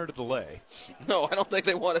think they wanted a delay. No, I don't think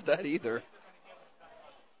they wanted that either.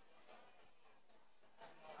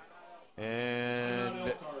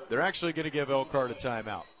 And they're actually going to give Elkhart a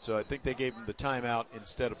timeout. So I think they gave him the timeout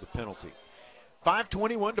instead of the penalty.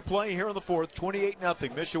 5:21 to play here in the fourth. 28-0.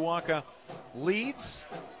 Mishawaka leads.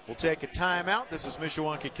 We'll take a timeout. This is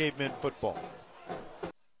Mishawaka Cavemen football.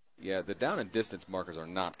 Yeah, the down and distance markers are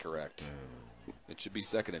not correct. It should be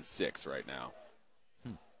 2nd and 6 right now.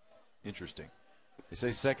 Interesting. They say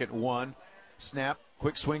 2nd and 1. Snap,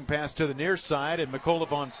 quick swing pass to the near side, and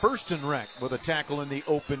McCullough on 1st and rec with a tackle in the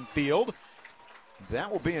open field.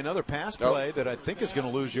 That will be another pass play that I think is going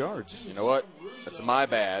to lose yards. You know what? That's my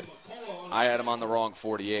bad. I had him on the wrong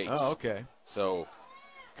 48. Oh, okay. So,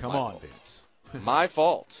 come on, Vince. My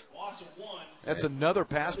fault. That's another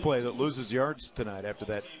pass play that loses yards tonight after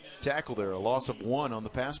that tackle there. A loss of 1 on the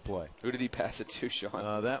pass play. Who did he pass it to,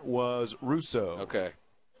 Sean? That was Russo. Okay.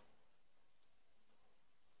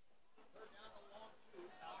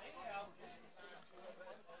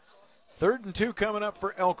 Third and 2 coming up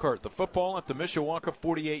for Elkhart. The football at the Mishawaka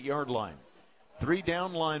 48-yard line. 3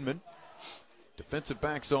 down linemen. Defensive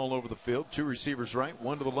backs all over the field. 2 receivers right,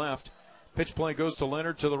 1 to the left. Pitch play goes to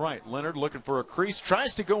Leonard to the right. Leonard looking for a crease.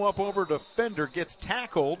 Tries to go up over defender. Gets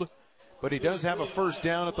tackled. But he does have a first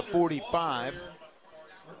down at the 45.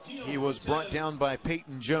 He was brought down by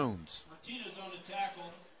Peyton Jones.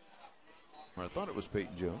 I thought it was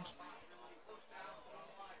Peyton Jones.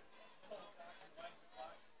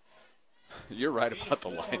 You're right about the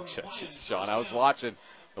line judges, Sean. I was watching.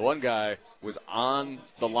 The one guy was on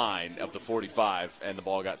the line of the 45, and the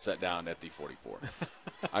ball got set down at the 44.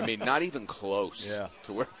 I mean, not even close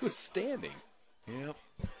to where he was standing. Yep.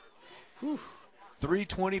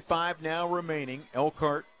 3:25 now remaining.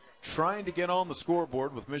 Elkhart trying to get on the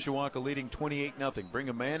scoreboard with Mishawaka leading 28-0. Bring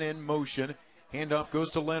a man in motion. Handoff goes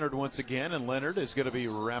to Leonard once again, and Leonard is going to be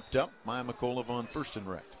wrapped up by McCullough on 1st and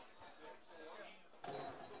rec.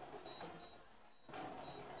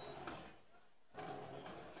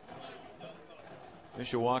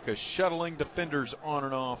 Mishawaka shuttling defenders on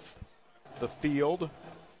and off the field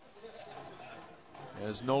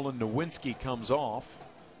as Nolan Nowinski comes off.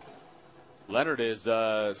 Leonard is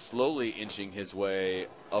slowly inching his way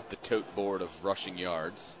up the tote board of rushing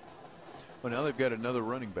yards. Well, now they've got another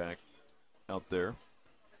running back out there.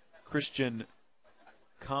 Christian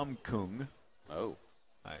Kamkung. Oh.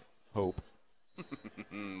 I hope.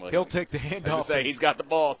 Well, he'll take the handoff. He's got the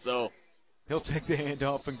ball, so. He'll take the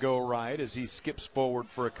handoff and go right as he skips forward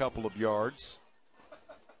for a couple of yards.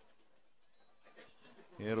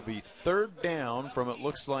 It'll be 3rd down from, it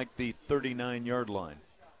looks like, the 39-yard line.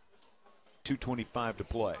 2:25 to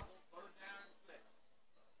play.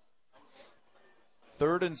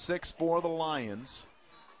 3rd and 6 for the Lions.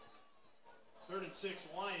 3rd and 6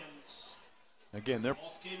 Lions. Again, they're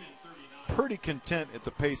pretty content at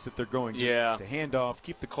the pace that they're going. Just to hand off,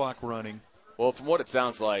 keep the clock running. Well, from what it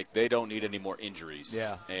sounds like, they don't need any more injuries.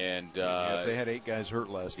 Yeah. And if they had 8 guys hurt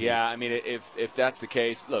last week. Yeah, I mean, if that's the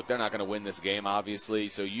case, look, they're not going to win this game, obviously.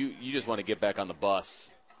 So you just want to get back on the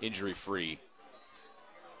bus injury-free.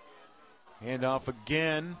 Handoff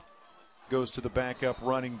again goes to the backup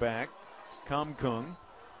running back, Kamkung.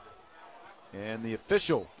 And the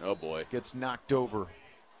official gets knocked over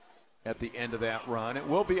at the end of that run. It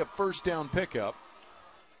will be a 1st down pickup.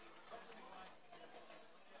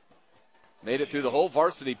 Made it through the whole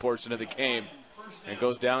varsity portion of the game and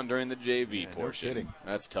goes down during the JV portion. No kidding.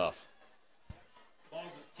 That's tough.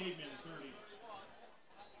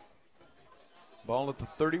 Ball at the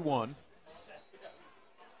 31.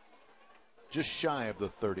 Just shy of the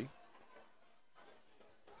 30.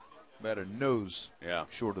 About a nose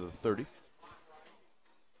short of the 30.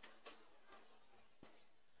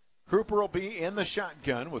 Cooper will be in the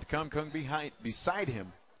shotgun with Kamkung beside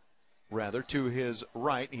him. Rather, to his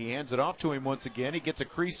right. He hands it off to him once again. He gets a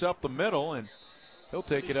crease up the middle, and he'll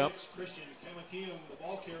take it up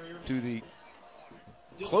to the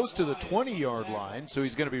close to the 20-yard line. So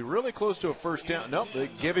he's going to be really close to a 1st down. Nope, they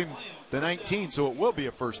give him the 19, so it will be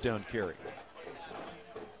a 1st down carry.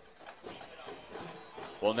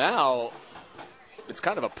 Well, now it's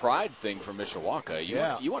kind of a pride thing for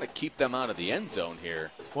Mishawaka. You want to keep them out of the end zone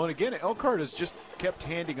here. Well, and again, Elkhart has just kept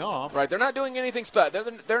handing off. Right, they're not doing anything special.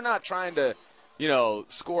 They're not trying to,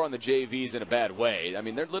 score on the JVs in a bad way. I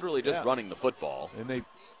mean, they're literally just running the football. And they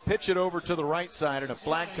pitch it over to the right side, and a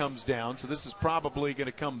flag comes down. So this is probably going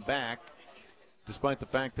to come back, despite the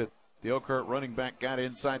fact that the Elkhart running back got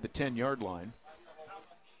inside the 10-yard line.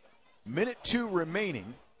 Minute 2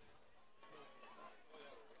 remaining.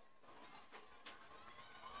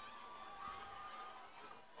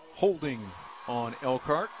 Holding on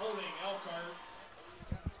Elkhart. Holding Elkhart.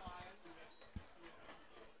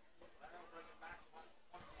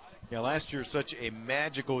 Yeah, last year such a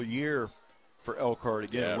magical year for Elkhart.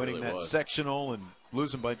 Again, winning really that was. sectional and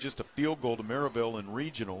losing by just a field goal to Maryville in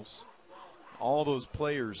regionals. All those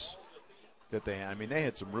players that they had. I mean, they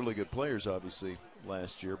had some really good players, obviously,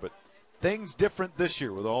 last year, but things different this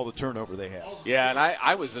year with all the turnover they have. Yeah, and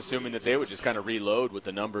I was assuming that they would just kind of reload with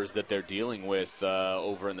the numbers that they're dealing with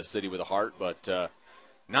over in the city with a heart, but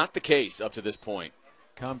not the case up to this point.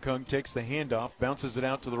 Comkung takes the handoff, bounces it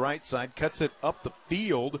out to the right side, cuts it up the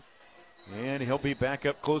field, and he'll be back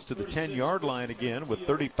up close to the 10-yard line again with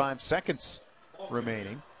 35 seconds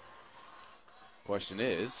remaining. Question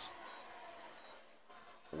is,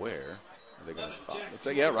 where are they going to spot? Looks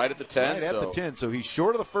like, right at the 10. Right at the 10, so he's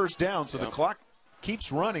short of the first down, so the clock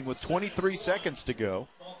keeps running with 23 seconds to go.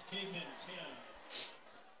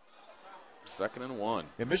 Second and 1.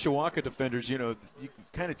 And Mishawaka defenders, you can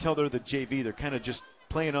kind of tell they're the JV. They're kind of just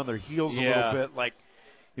playing on their heels a little bit, like,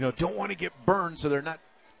 don't want to get burned, so they're not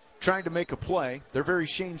trying to make a play. They're very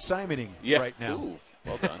Shane Simoning right now. Ooh,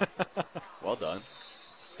 well done. Well done.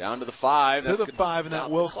 Down to the 5. To the 5, and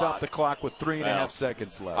that will stop the clock with 3.5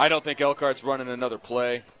 seconds left. I don't think Elkhart's running another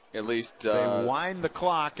play. At least they wind the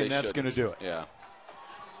clock, and that's going to do it. Yeah.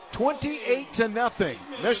 28-0.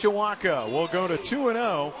 Mishawaka will go to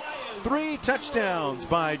 2-0. 3 touchdowns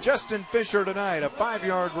by Justin Fisher tonight. A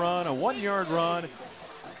 5-yard run, a 1-yard run,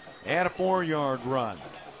 and a 4-yard run.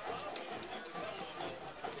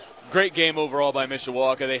 Great game overall by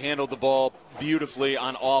Mishawaka. They handled the ball beautifully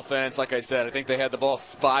on offense. Like I said, I think they had the ball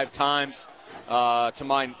 5 times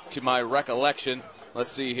to my recollection.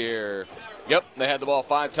 Let's see here. Yep, they had the ball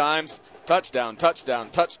 5 times. Touchdown,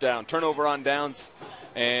 touchdown, touchdown. Turnover on downs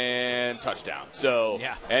and touchdown. So,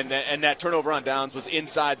 and that turnover on downs was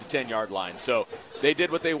inside the 10-yard line. So they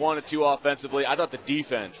did what they wanted to offensively. I thought the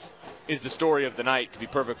defense is the story of the night, to be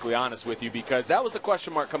perfectly honest with you, because that was the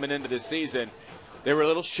question mark coming into this season. They were a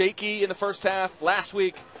little shaky in the first half last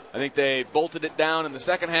week. I think they bolted it down in the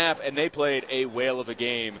second half, and they played a whale of a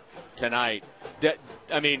game tonight.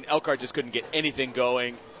 Elkhart just couldn't get anything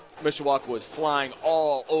going. Mishawaka was flying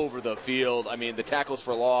all over the field. I mean, the tackles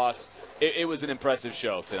for loss. It was an impressive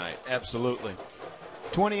show tonight. Absolutely.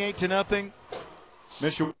 28-0.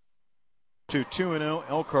 Mishawaka to 2-0.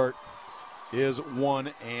 Elkhart is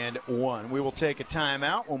 1-1. We will take a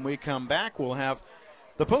timeout. When we come back, we'll have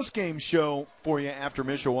the post-game show for you after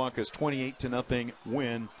Mishawaka's 28-0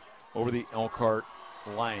 win over the Elkhart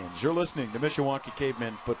Lions. You're listening to Mishawaka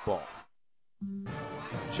Cavemen Football.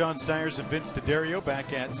 Sean Stiers and Vince D'Addario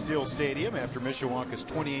back at Steel Stadium after Mishawaka's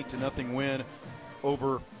 28-0 win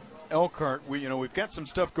over Elkhart. We've got some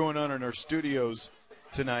stuff going on in our studios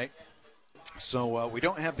tonight, so we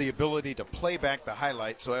don't have the ability to play back the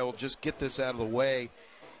highlights, so I will just get this out of the way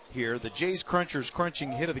here. The Jays Crunchers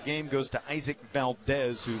crunching hit of the game goes to Isaac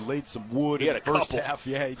Valdez, who laid some wood in the first half.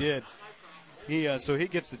 Yeah, he did. So he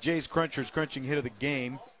gets the Jays Crunchers crunching hit of the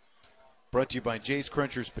game, brought to you by Jays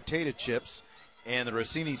Crunchers Potato Chips. And the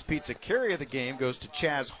Rossini's Pizza carry of the game goes to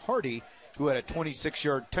Chaz Hardy, who had a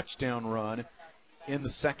 26-yard touchdown run in the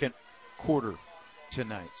second quarter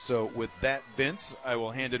tonight. So with that, Vince, I will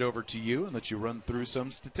hand it over to you and let you run through some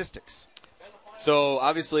statistics. So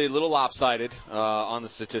obviously a little lopsided on the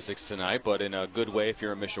statistics tonight, but in a good way if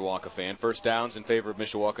you're a Mishawaka fan. First downs in favor of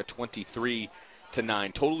Mishawaka,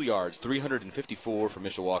 23-9. Total yards, 354 for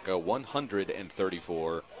Mishawaka,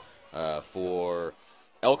 134 for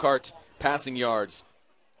Elkhart. Passing yards,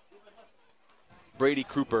 Brady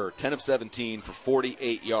Cooper, 10 of 17 for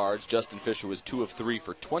 48 yards. Justin Fisher was 2 of 3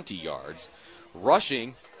 for 20 yards.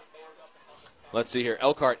 Rushing, let's see here,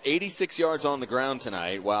 Elkhart 86 yards on the ground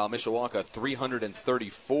tonight, while Mishawaka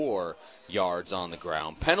 334 yards on the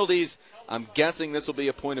ground. Penalties, I'm guessing this will be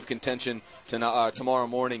a point of contention tomorrow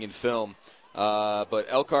morning in film. But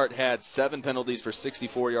Elkhart had 7 penalties for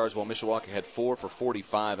 64 yards, while Mishawaka had 4 for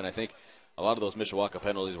 45, and I think a lot of those Mishawaka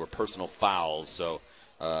penalties were personal fouls, so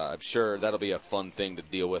I'm sure that'll be a fun thing to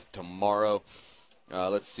deal with tomorrow.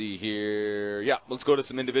 Let's see here. Yeah, let's go to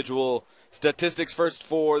some individual statistics first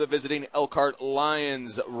for the visiting Elkhart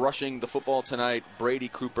Lions. Rushing the football tonight, Brady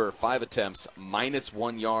Cooper, 5 attempts,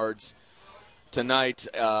 -1 yards. Tonight,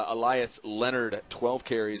 Elias Leonard, 12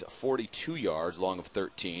 carries, 42 yards, long of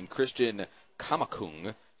 13. Christian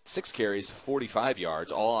Kamakung, 6 carries, 45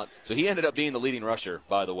 yards. So he ended up being the leading rusher,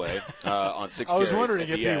 by the way, on 6 carries. I was wondering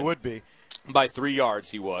if he would be. By 3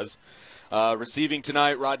 yards he was. Receiving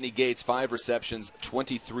tonight, Rodney Gates, 5 receptions,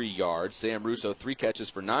 23 yards. Sam Russo, 3 catches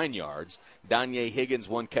for 9 yards. Danye Higgins,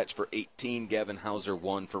 1 catch for 18. Gavin Hauser,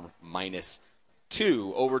 1 for -2.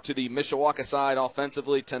 Over to the Mishawaka side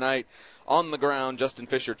offensively tonight. On the ground, Justin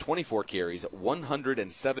Fisher, 24 carries,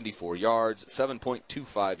 174 yards,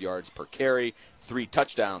 7.25 yards per carry, 3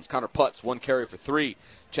 touchdowns. Connor Putz, 1 carry for 3.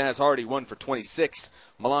 Chaz Hardy, 1 for 26.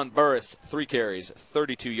 Milan Burris, 3 carries,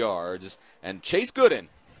 32 yards. And Chase Gooden,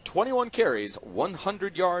 21 carries,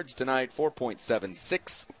 100 yards tonight,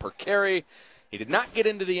 4.76 per carry. He did not get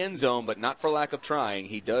into the end zone, but not for lack of trying.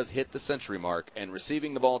 He does hit the century mark. And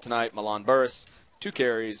receiving the ball tonight, Milan Burris, 2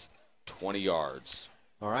 carries, 20 yards.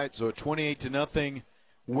 All right, so a 28-0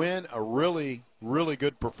 win, a really, really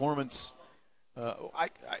good performance. I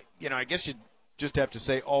guess you just have to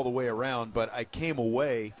say all the way around, but I came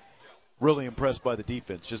away really impressed by the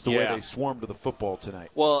defense, just the way they swarmed to the football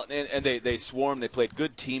tonight. Well, and they swarmed. They played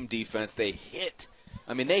good team defense. They hit.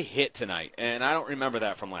 I mean, they hit tonight, and I don't remember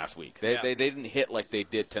that from last week. They didn't hit like they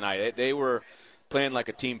did tonight. They were playing like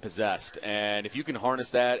a team possessed, and if you can harness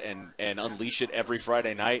that and unleash it every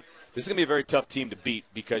Friday night, this is going to be a very tough team to beat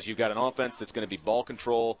because you've got an offense that's going to be ball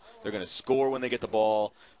control. They're going to score when they get the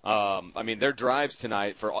ball. I mean, their drives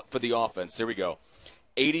tonight for the offense, here we go,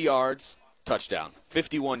 80 yards, touchdown,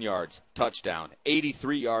 51 yards, touchdown,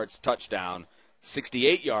 83 yards, touchdown,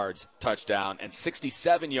 68 yards, touchdown, and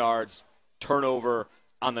 67 yards, turnover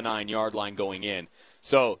on the 9-yard line going in.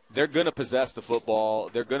 So they're going to possess the football.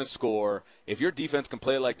 They're going to score. If your defense can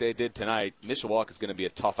play like they did tonight, Mishawaka is going to be a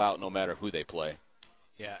tough out no matter who they play.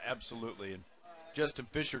 Yeah, absolutely. And Justin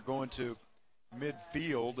Fisher going to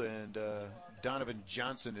midfield, and Donovan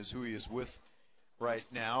Johnson is who he is with right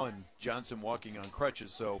now, and Johnson walking on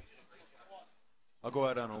crutches. So I'll go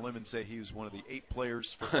out on a limb and say he was one of the 8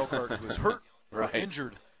 players for Elkhart who was hurt or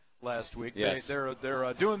injured last week. Yes. They're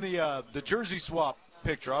doing the jersey swap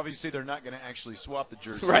picture. Obviously, they're not going to actually swap the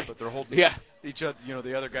jerseys, right, but they're holding each other,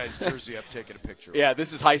 the other guy's jersey up, taking a picture. Yeah,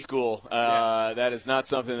 this is high school. That is not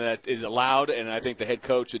something that is allowed, and I think the head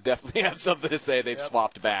coach would definitely have something to say. They've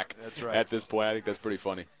swapped back. That's right. At this point. I think that's pretty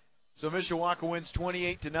funny. So Mishawaka wins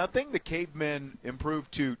 28-0. The Cavemen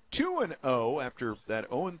improved to 2-0 after that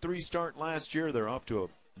 0-3 start last year. They're off to a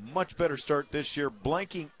much better start this year,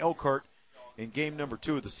 blanking Elkhart in game number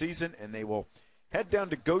 2 of the season, and they will head down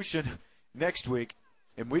to Goshen next week.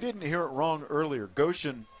 And we didn't hear it wrong earlier.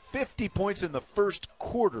 Goshen, 50 points in the first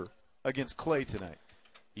quarter against Clay tonight.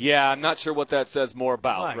 Yeah, I'm not sure what that says more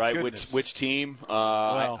about, right? Goodness. Which team?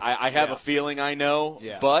 I have a feeling I know,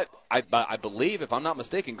 but I believe, if I'm not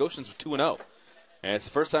mistaken, Goshen's 2-0. And it's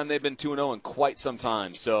the first time they've been 2-0 in quite some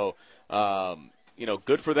time. So,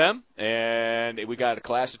 good for them. And we got a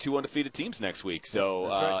clash of 2 undefeated teams next week. So,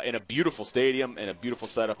 right. In a beautiful stadium and a beautiful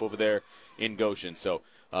setup over there in Goshen. So,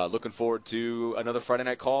 looking forward to another Friday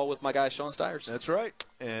night call with my guy Sean Stiers. That's right.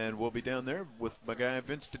 And we'll be down there with my guy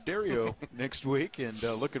Vince D'Addario next week, and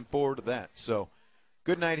looking forward to that. So,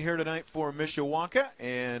 good night here tonight for Mishawaka,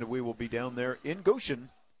 and we will be down there in Goshen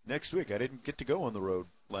next week. I didn't get to go on the road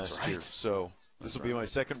last year, so this will be my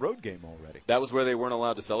second road game already. That was where they weren't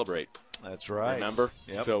allowed to celebrate. That's right. Remember?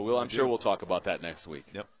 Yep, so I'm sure we'll talk about that next week.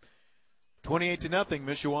 Yep. 28-0,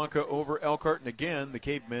 Mishawaka over Elkhart, and again, the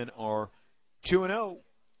Cavemen are 2-0.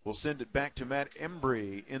 We'll send it back to Matt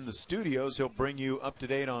Embry in the studios. He'll bring you up to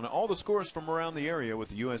date on all the scores from around the area with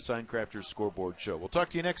the U.S. Sign Crafters Scoreboard Show. We'll talk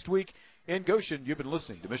to you next week in Goshen. You've been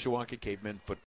listening to Mishawaka Cavemen Football.